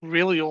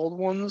really old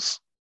ones.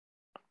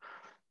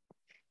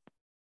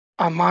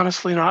 I'm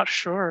honestly not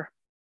sure.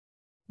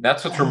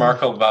 That's what's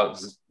remarkable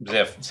about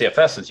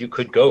ZFS is you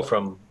could go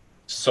from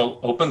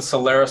Open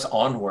Solaris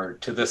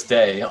onward to this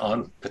day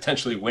on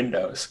potentially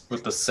Windows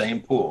with the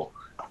same pool.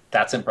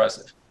 That's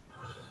impressive.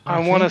 I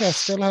want think I to.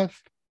 still have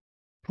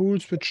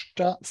pools which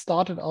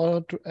started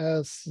out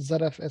as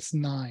ZFS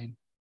 9.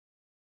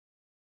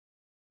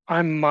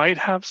 I might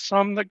have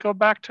some that go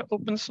back to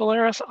Open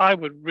Solaris. I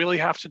would really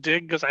have to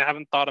dig because I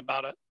haven't thought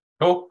about it.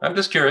 Oh, I'm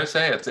just curious.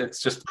 Hey,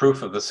 it's just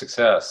proof of the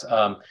success.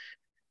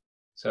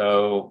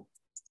 So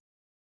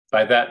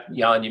by that,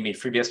 Jan, you mean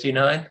FreeBSD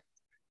 9?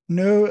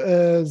 No,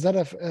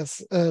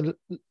 ZFS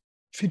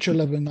feature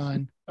level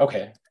 9.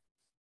 Okay.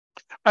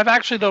 I've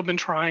actually, though, been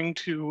trying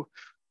to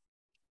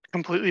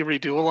completely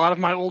redo a lot of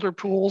my older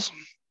pools,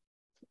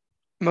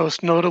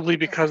 most notably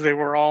because they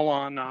were all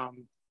on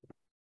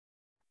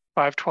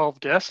 512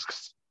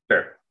 disks.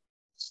 Sure.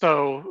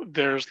 So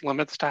there's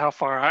limits to how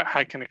far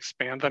I can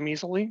expand them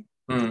easily.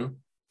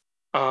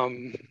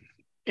 Mm-hmm.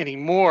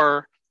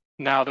 Anymore,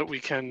 now that we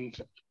can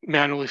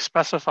manually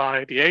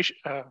specify the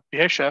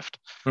A shift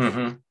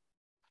Mm-hmm.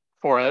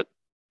 for it,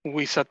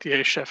 we set the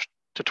A shift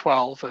to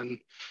 12 and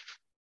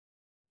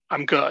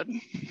I'm good.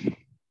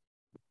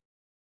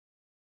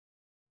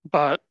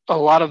 But a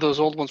lot of those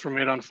old ones were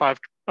made on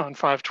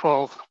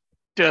 512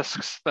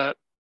 disks that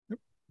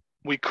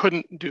we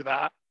couldn't do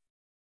that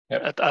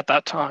at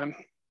that time.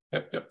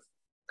 Yep.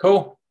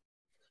 Cool.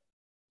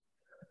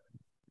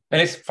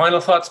 Any final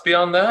thoughts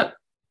beyond that?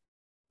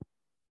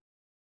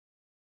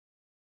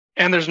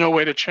 And there's no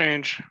way to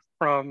change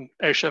from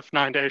A shift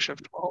 9 to A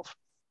shift 12.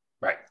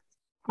 Right.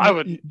 I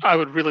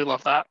would really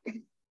love that.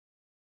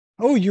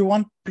 Oh, you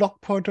want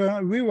block pointer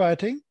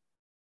rewriting?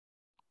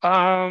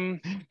 I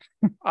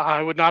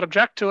would not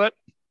object to it,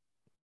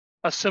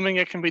 assuming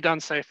it can be done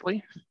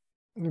safely.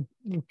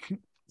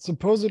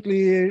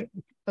 Supposedly,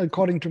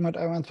 according to Matt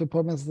Irons, the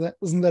problem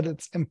isn't that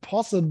it's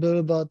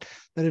impossible, but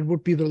that it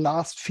would be the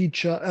last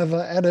feature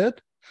ever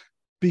added,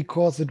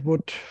 because it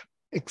would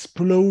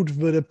explode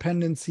the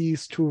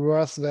dependencies to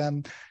worse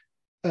than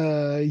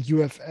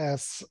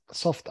UFS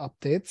soft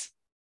updates,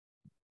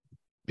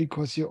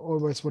 because you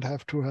always would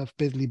have to have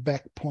basically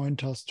back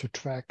pointers to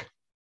track.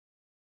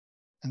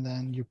 And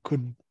then you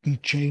couldn't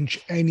change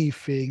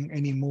anything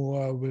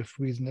anymore with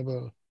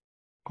reasonable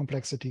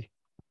complexity.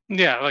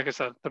 Yeah, like I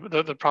said,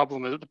 the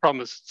problem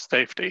is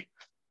safety,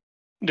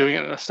 doing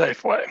it in a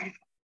safe way.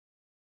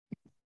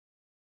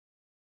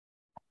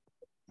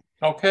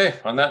 Okay,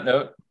 on that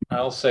note,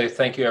 I'll say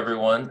thank you,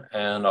 everyone,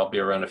 and I'll be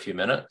around a few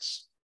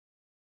minutes.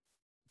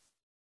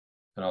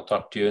 And I'll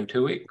talk to you in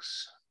 2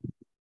 weeks.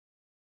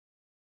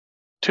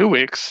 2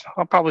 weeks?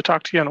 I'll probably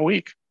talk to you in a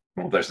week.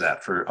 Well, there's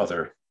that for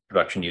other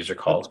production user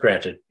calls,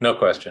 granted, no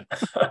question.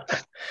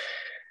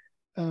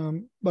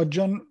 But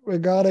John,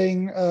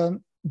 regarding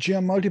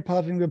GM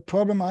multipathing, the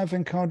problem I've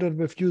encountered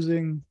with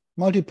using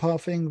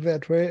multipathing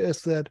that way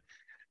is that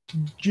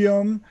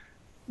GM,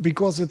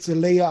 because it's a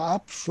layer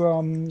up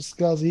from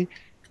SCSI,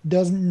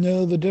 doesn't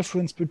know the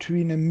difference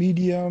between a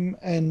medium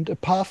and a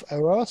path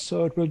error,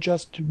 so it will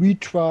just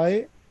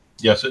retry.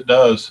 Yes, it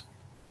does.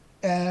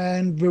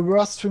 And the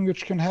worst thing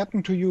which can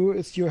happen to you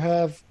is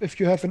if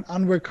you have an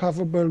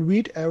unrecoverable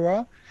read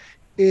error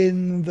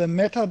in the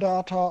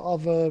metadata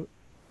of a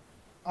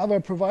other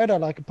provider,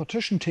 like a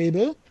partition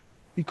table,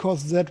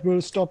 because that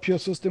will stop your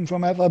system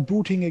from ever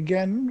booting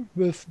again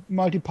with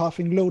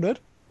multipathing loaded.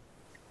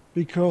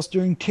 Because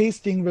during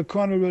tasting, the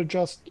kernel will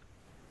just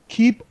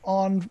keep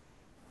on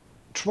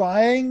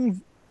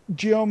trying.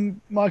 GM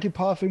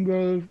multipathing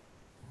will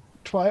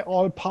try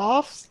all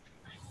paths,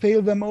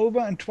 fail them over,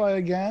 and try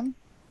again.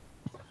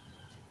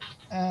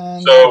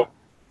 And so,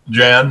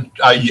 Jan,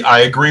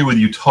 I agree with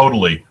you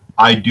totally.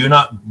 I do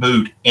not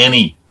boot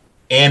any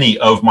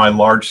of my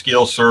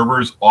large-scale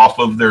servers off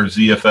of their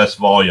ZFS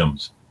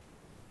volumes.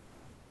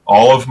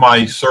 All of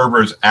my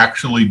servers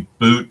actually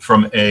boot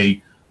from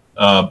a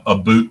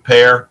boot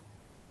pair,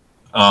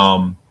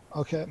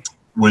 okay,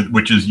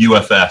 which is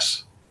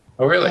UFS.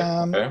 Oh, really?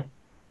 Okay.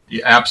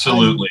 Yeah,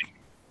 absolutely.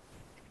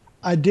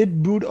 I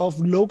did boot off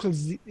local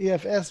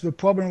ZFS. The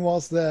problem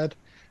was that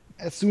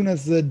as soon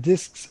as the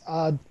disks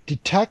are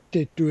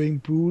detected during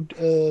boot,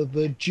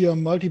 the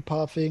GM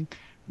multipathing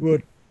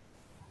would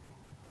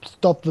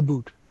stop the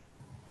boot.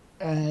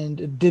 And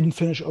it didn't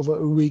finish over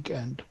a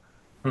weekend.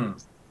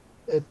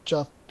 It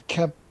just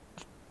kept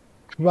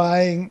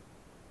trying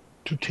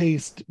to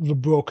taste the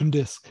broken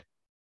disk.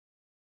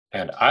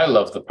 And I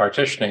love the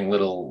partitioning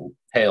little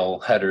tail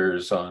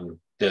headers on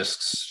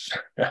disks.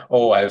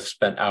 Oh, I've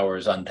spent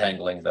hours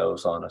untangling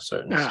those on a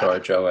certain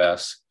storage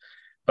OS,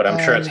 but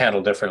I'm sure it's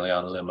handled differently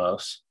on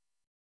Limos.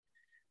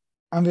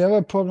 And the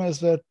other problem is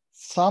that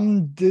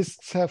some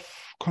disks have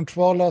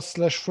controllers /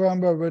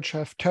 firmware which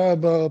have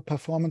terrible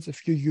performance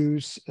if you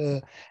use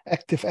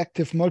active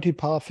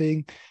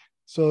multipathing.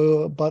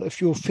 So, but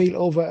if you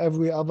fail over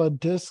every other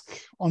disk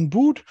on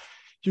boot,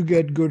 you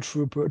get good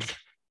throughput.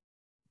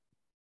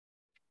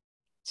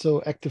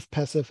 So active,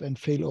 passive, and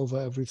fail over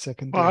every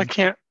second. Well,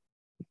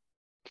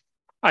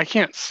 I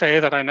can't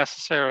say that I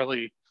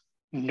necessarily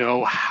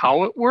know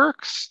how it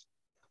works,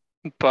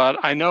 but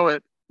I know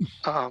it,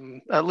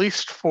 at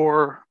least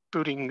for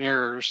booting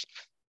mirrors,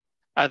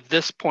 at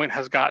this point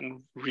has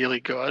gotten really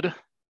good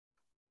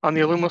on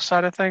the Illumos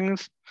side of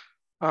things.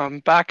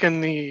 Back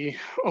in the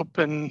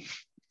Open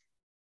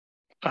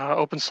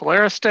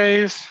Solaris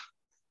days,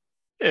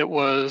 it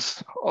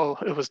was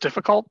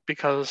difficult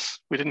because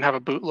we didn't have a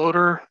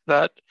bootloader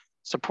that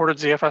supported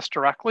ZFS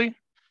directly.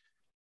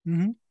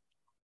 Mm-hmm.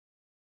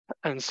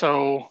 And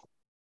so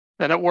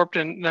then it warped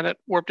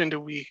into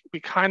we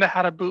kind of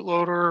had a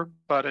bootloader,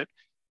 but it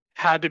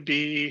had to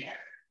be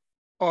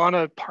on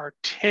a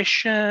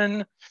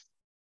partition.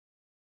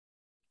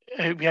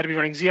 We had to be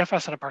running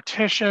ZFS on a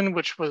partition,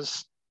 which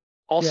was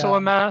also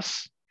a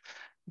mess.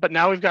 But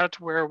now we've got it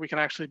to where we can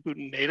actually boot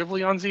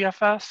natively on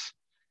ZFS.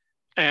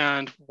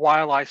 And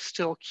while I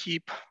still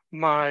keep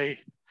my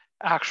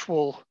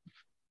actual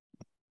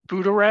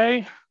boot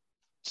array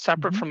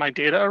separate from my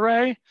data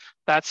array,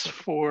 that's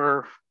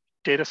for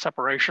data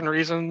separation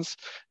reasons.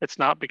 It's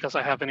not because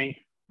I have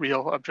any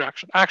real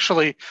objection.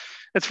 Actually,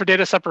 it's for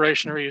data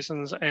separation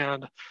reasons,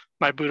 and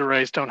my boot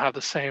arrays don't have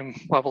the same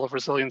level of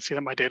resiliency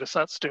that my data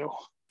sets do.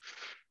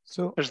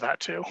 So there's that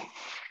too.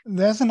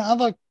 There's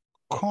another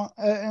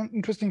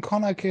interesting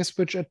corner case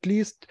which at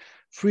least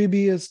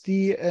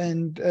FreeBSD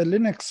and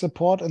Linux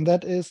support, and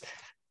that is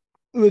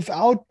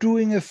without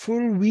doing a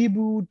full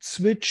reboot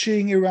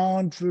switching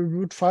around the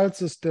root file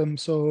system.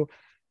 So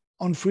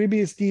on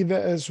FreeBSD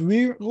there is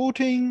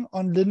rerouting,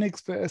 on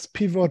Linux there is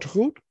pivot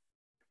root,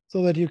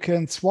 so that you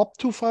can swap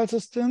two file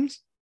systems.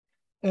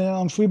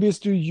 On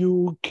FreeBSD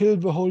you kill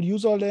the whole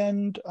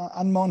userland,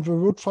 unmount the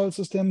root file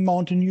system,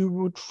 mount a new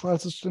root file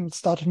system,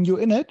 start a new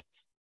init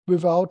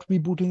without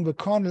rebooting the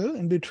kernel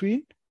in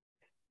between.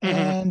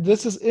 And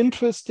this is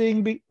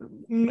interesting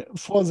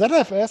for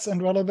ZFS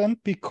and relevant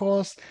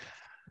because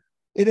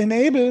it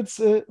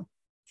enables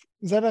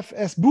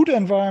ZFS boot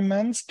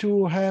environments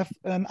to have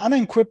an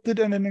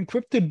unencrypted and an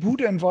encrypted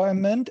boot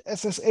environment,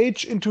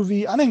 SSH into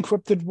the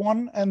unencrypted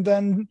one, and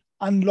then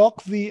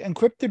unlock the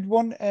encrypted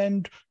one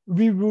and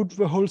reroute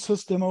the whole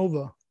system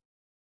over.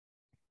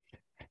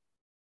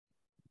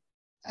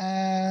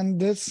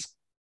 And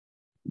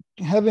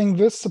having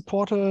this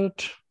supported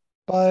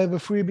by the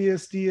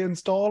FreeBSD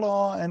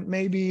installer and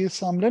maybe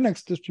some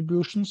Linux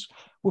distributions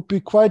would be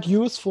quite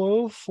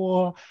useful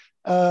for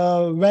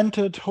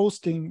rented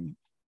hosting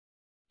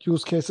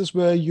use cases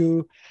where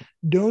you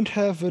don't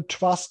have a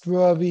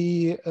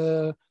trustworthy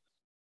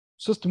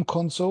system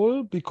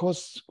console,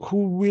 because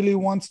who really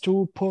wants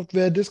to put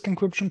their disk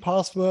encryption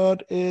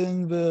password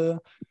in the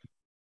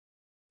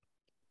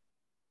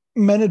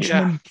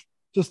management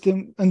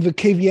system and the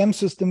KVM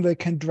system they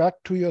can drag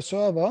to your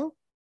server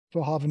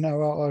for half an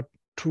hour or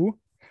 2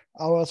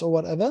 hours or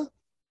whatever.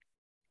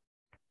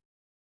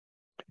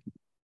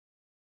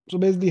 So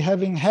basically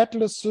having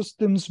headless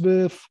systems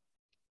with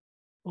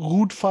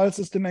root file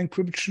system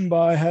encryption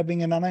by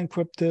having an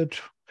unencrypted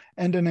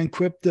and an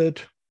encrypted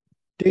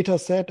data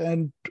set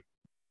and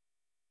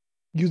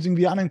using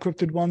the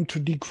unencrypted one to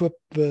decrypt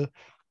the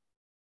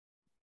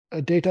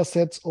data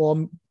sets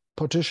or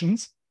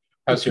partitions.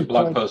 How's your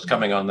blog post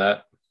coming on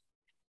that?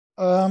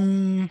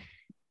 I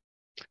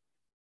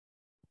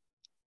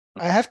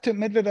have to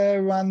admit that I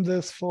run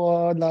this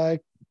for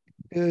like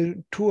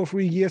 2 or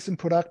 3 years in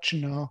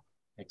production now.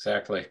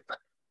 Exactly.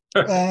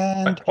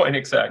 And my point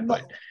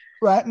exactly.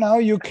 Right now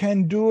you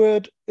can do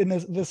it in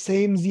the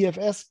same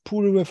ZFS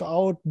pool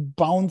without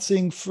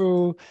bouncing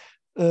through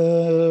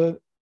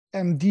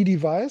MD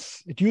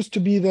device. It used to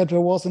be that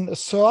there was an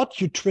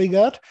assert you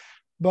triggered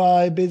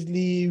by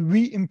basically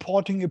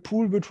re-importing a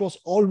pool which was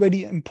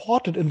already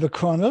imported in the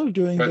kernel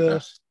during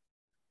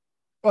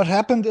What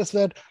happened is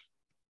that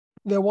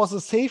there was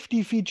a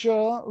safety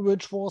feature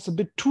which was a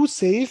bit too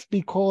safe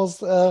because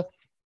the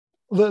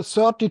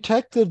assert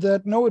detected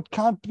that no, it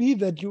can't be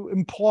that you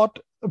import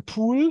a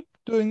pool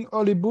during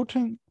early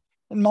booting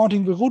and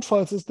mounting the root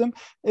file system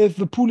if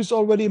the pool is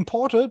already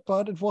imported,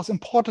 but it was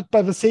imported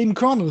by the same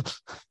kernel.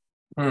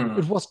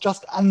 It was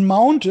just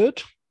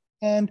unmounted.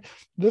 And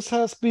this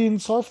has been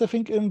solved, I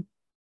think, in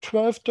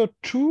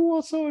 12.2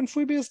 or so in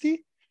FreeBSD.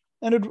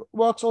 And it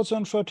works also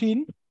in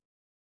 13.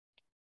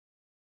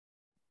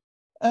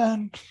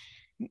 And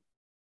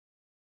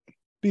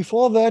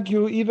before that,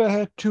 you either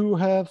had to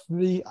have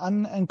the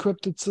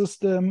unencrypted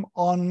system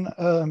on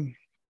a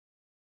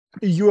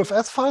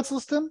UFS file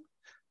system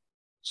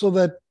so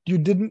that you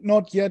did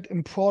not yet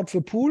import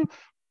the pool,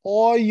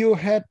 or you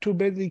had to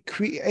basically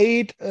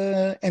create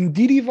a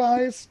MD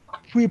device,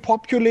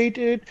 pre-populate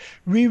it,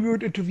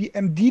 reroute it to the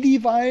MD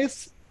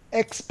device,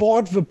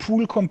 export the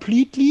pool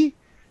completely,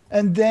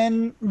 and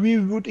then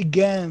reroute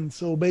again.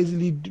 So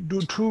basically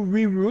do 2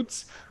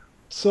 reroutes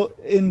so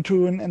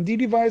into an MD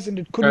device, and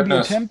it couldn't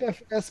Goodness. be a temp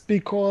FS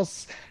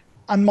because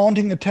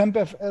unmounting a temp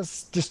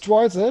FS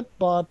destroys it.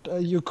 But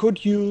you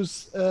could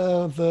use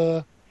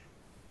the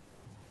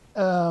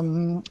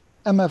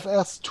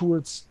MFS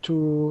tools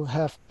to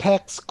have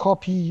PAX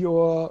copy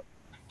your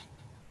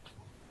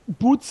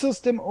boot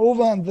system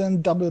over and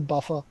then double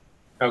buffer.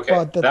 Okay,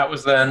 But that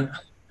was then.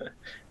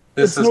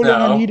 This it's is no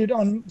longer now. needed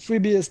on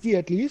FreeBSD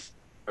at least.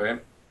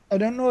 Okay. I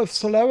don't know if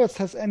Solaris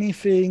has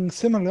anything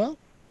similar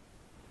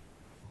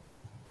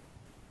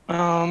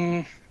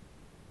Um,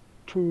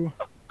 to.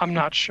 I'm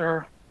not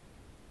sure.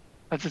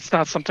 It's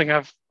not something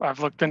I've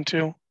looked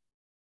into.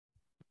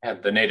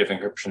 And the native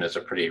encryption is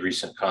a pretty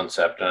recent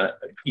concept.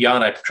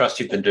 Jan, I trust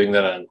you've been doing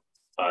that on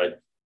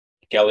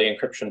Galley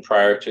encryption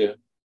prior to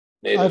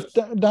native.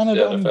 I've done it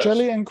on ZFS.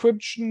 Jelly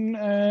encryption,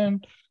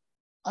 and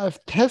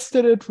I've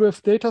tested it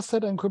with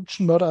dataset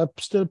encryption, but I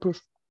still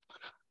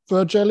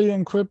prefer Jelly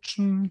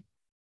encryption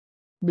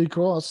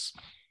because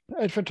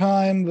at the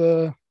time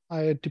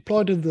I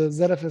deployed it, the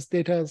ZFS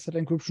dataset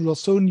encryption was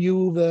so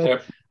new that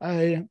Yep.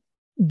 I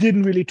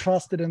didn't really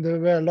trust it, and there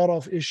were a lot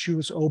of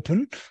issues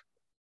open.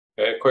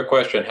 Okay, quick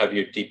question. Have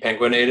you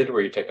depenguinated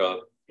where you take a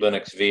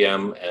Linux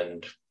VM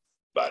and,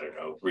 I don't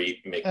know,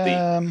 make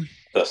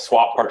the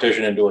swap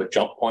partition into a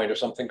jump point or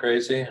something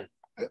crazy and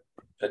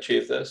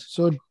achieve this?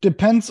 So it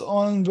depends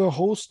on the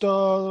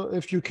hoster.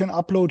 If you can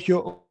upload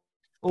your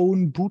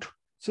own boot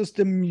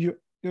system, you're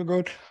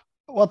good.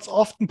 What's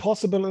often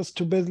possible is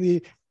to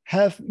basically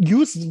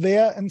use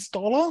their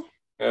installer.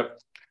 Yep.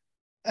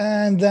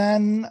 And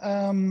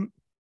then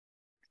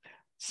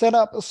set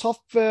up a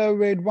software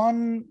RAID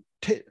 1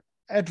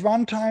 at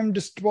runtime,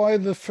 destroy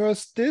the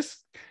first disk,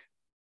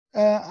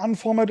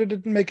 unformatted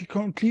it and make it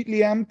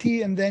completely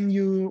empty, and then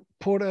you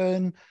put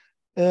an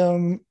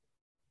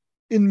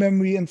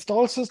in-memory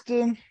install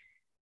system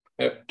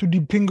to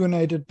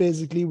depenguinate it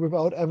basically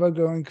without ever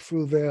going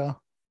through there.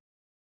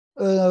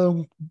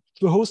 The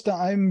hoster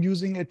I'm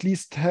using at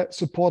least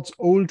supports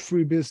old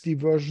FreeBSD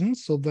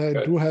versions, so they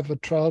do have a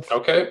 12,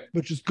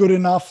 which is good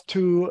enough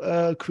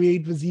to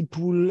create the Z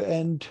pool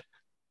and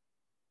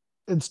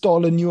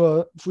install a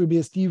newer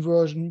FreeBSD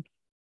version.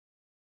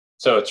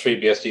 So it's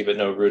FreeBSD, but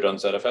no root on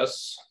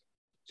ZFS?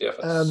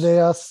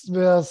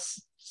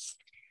 There's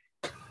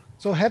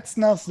so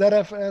Hetzner's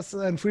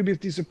ZFS and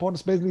FreeBSD support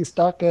is basically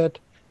stuck at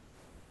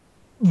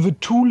the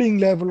tooling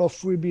level of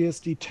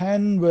FreeBSD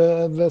 10,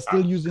 where they're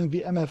still using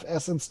the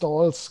MFS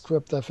install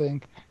script, I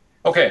think.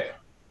 Okay.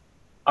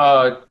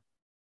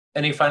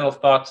 Any final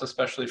thoughts,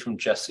 especially from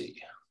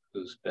Jesse,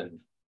 who's been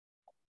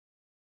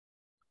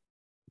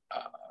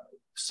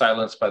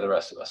silenced by the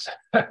rest of us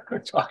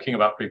talking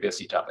about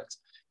FreeBSD topics?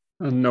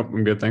 Nope,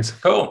 I'm good, thanks.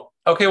 Cool.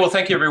 Okay, well,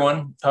 thank you,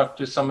 everyone. Talk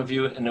to some of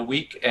you in a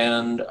week,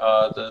 and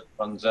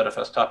on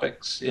ZFS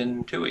topics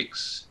in 2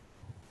 weeks.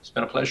 It's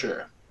been a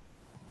pleasure.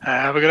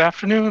 Have a good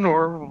afternoon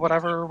or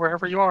whatever,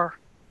 wherever you are.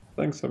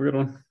 Thanks, have a good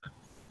one.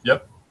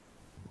 Yep.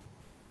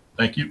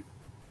 Thank you.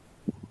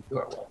 You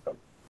are welcome.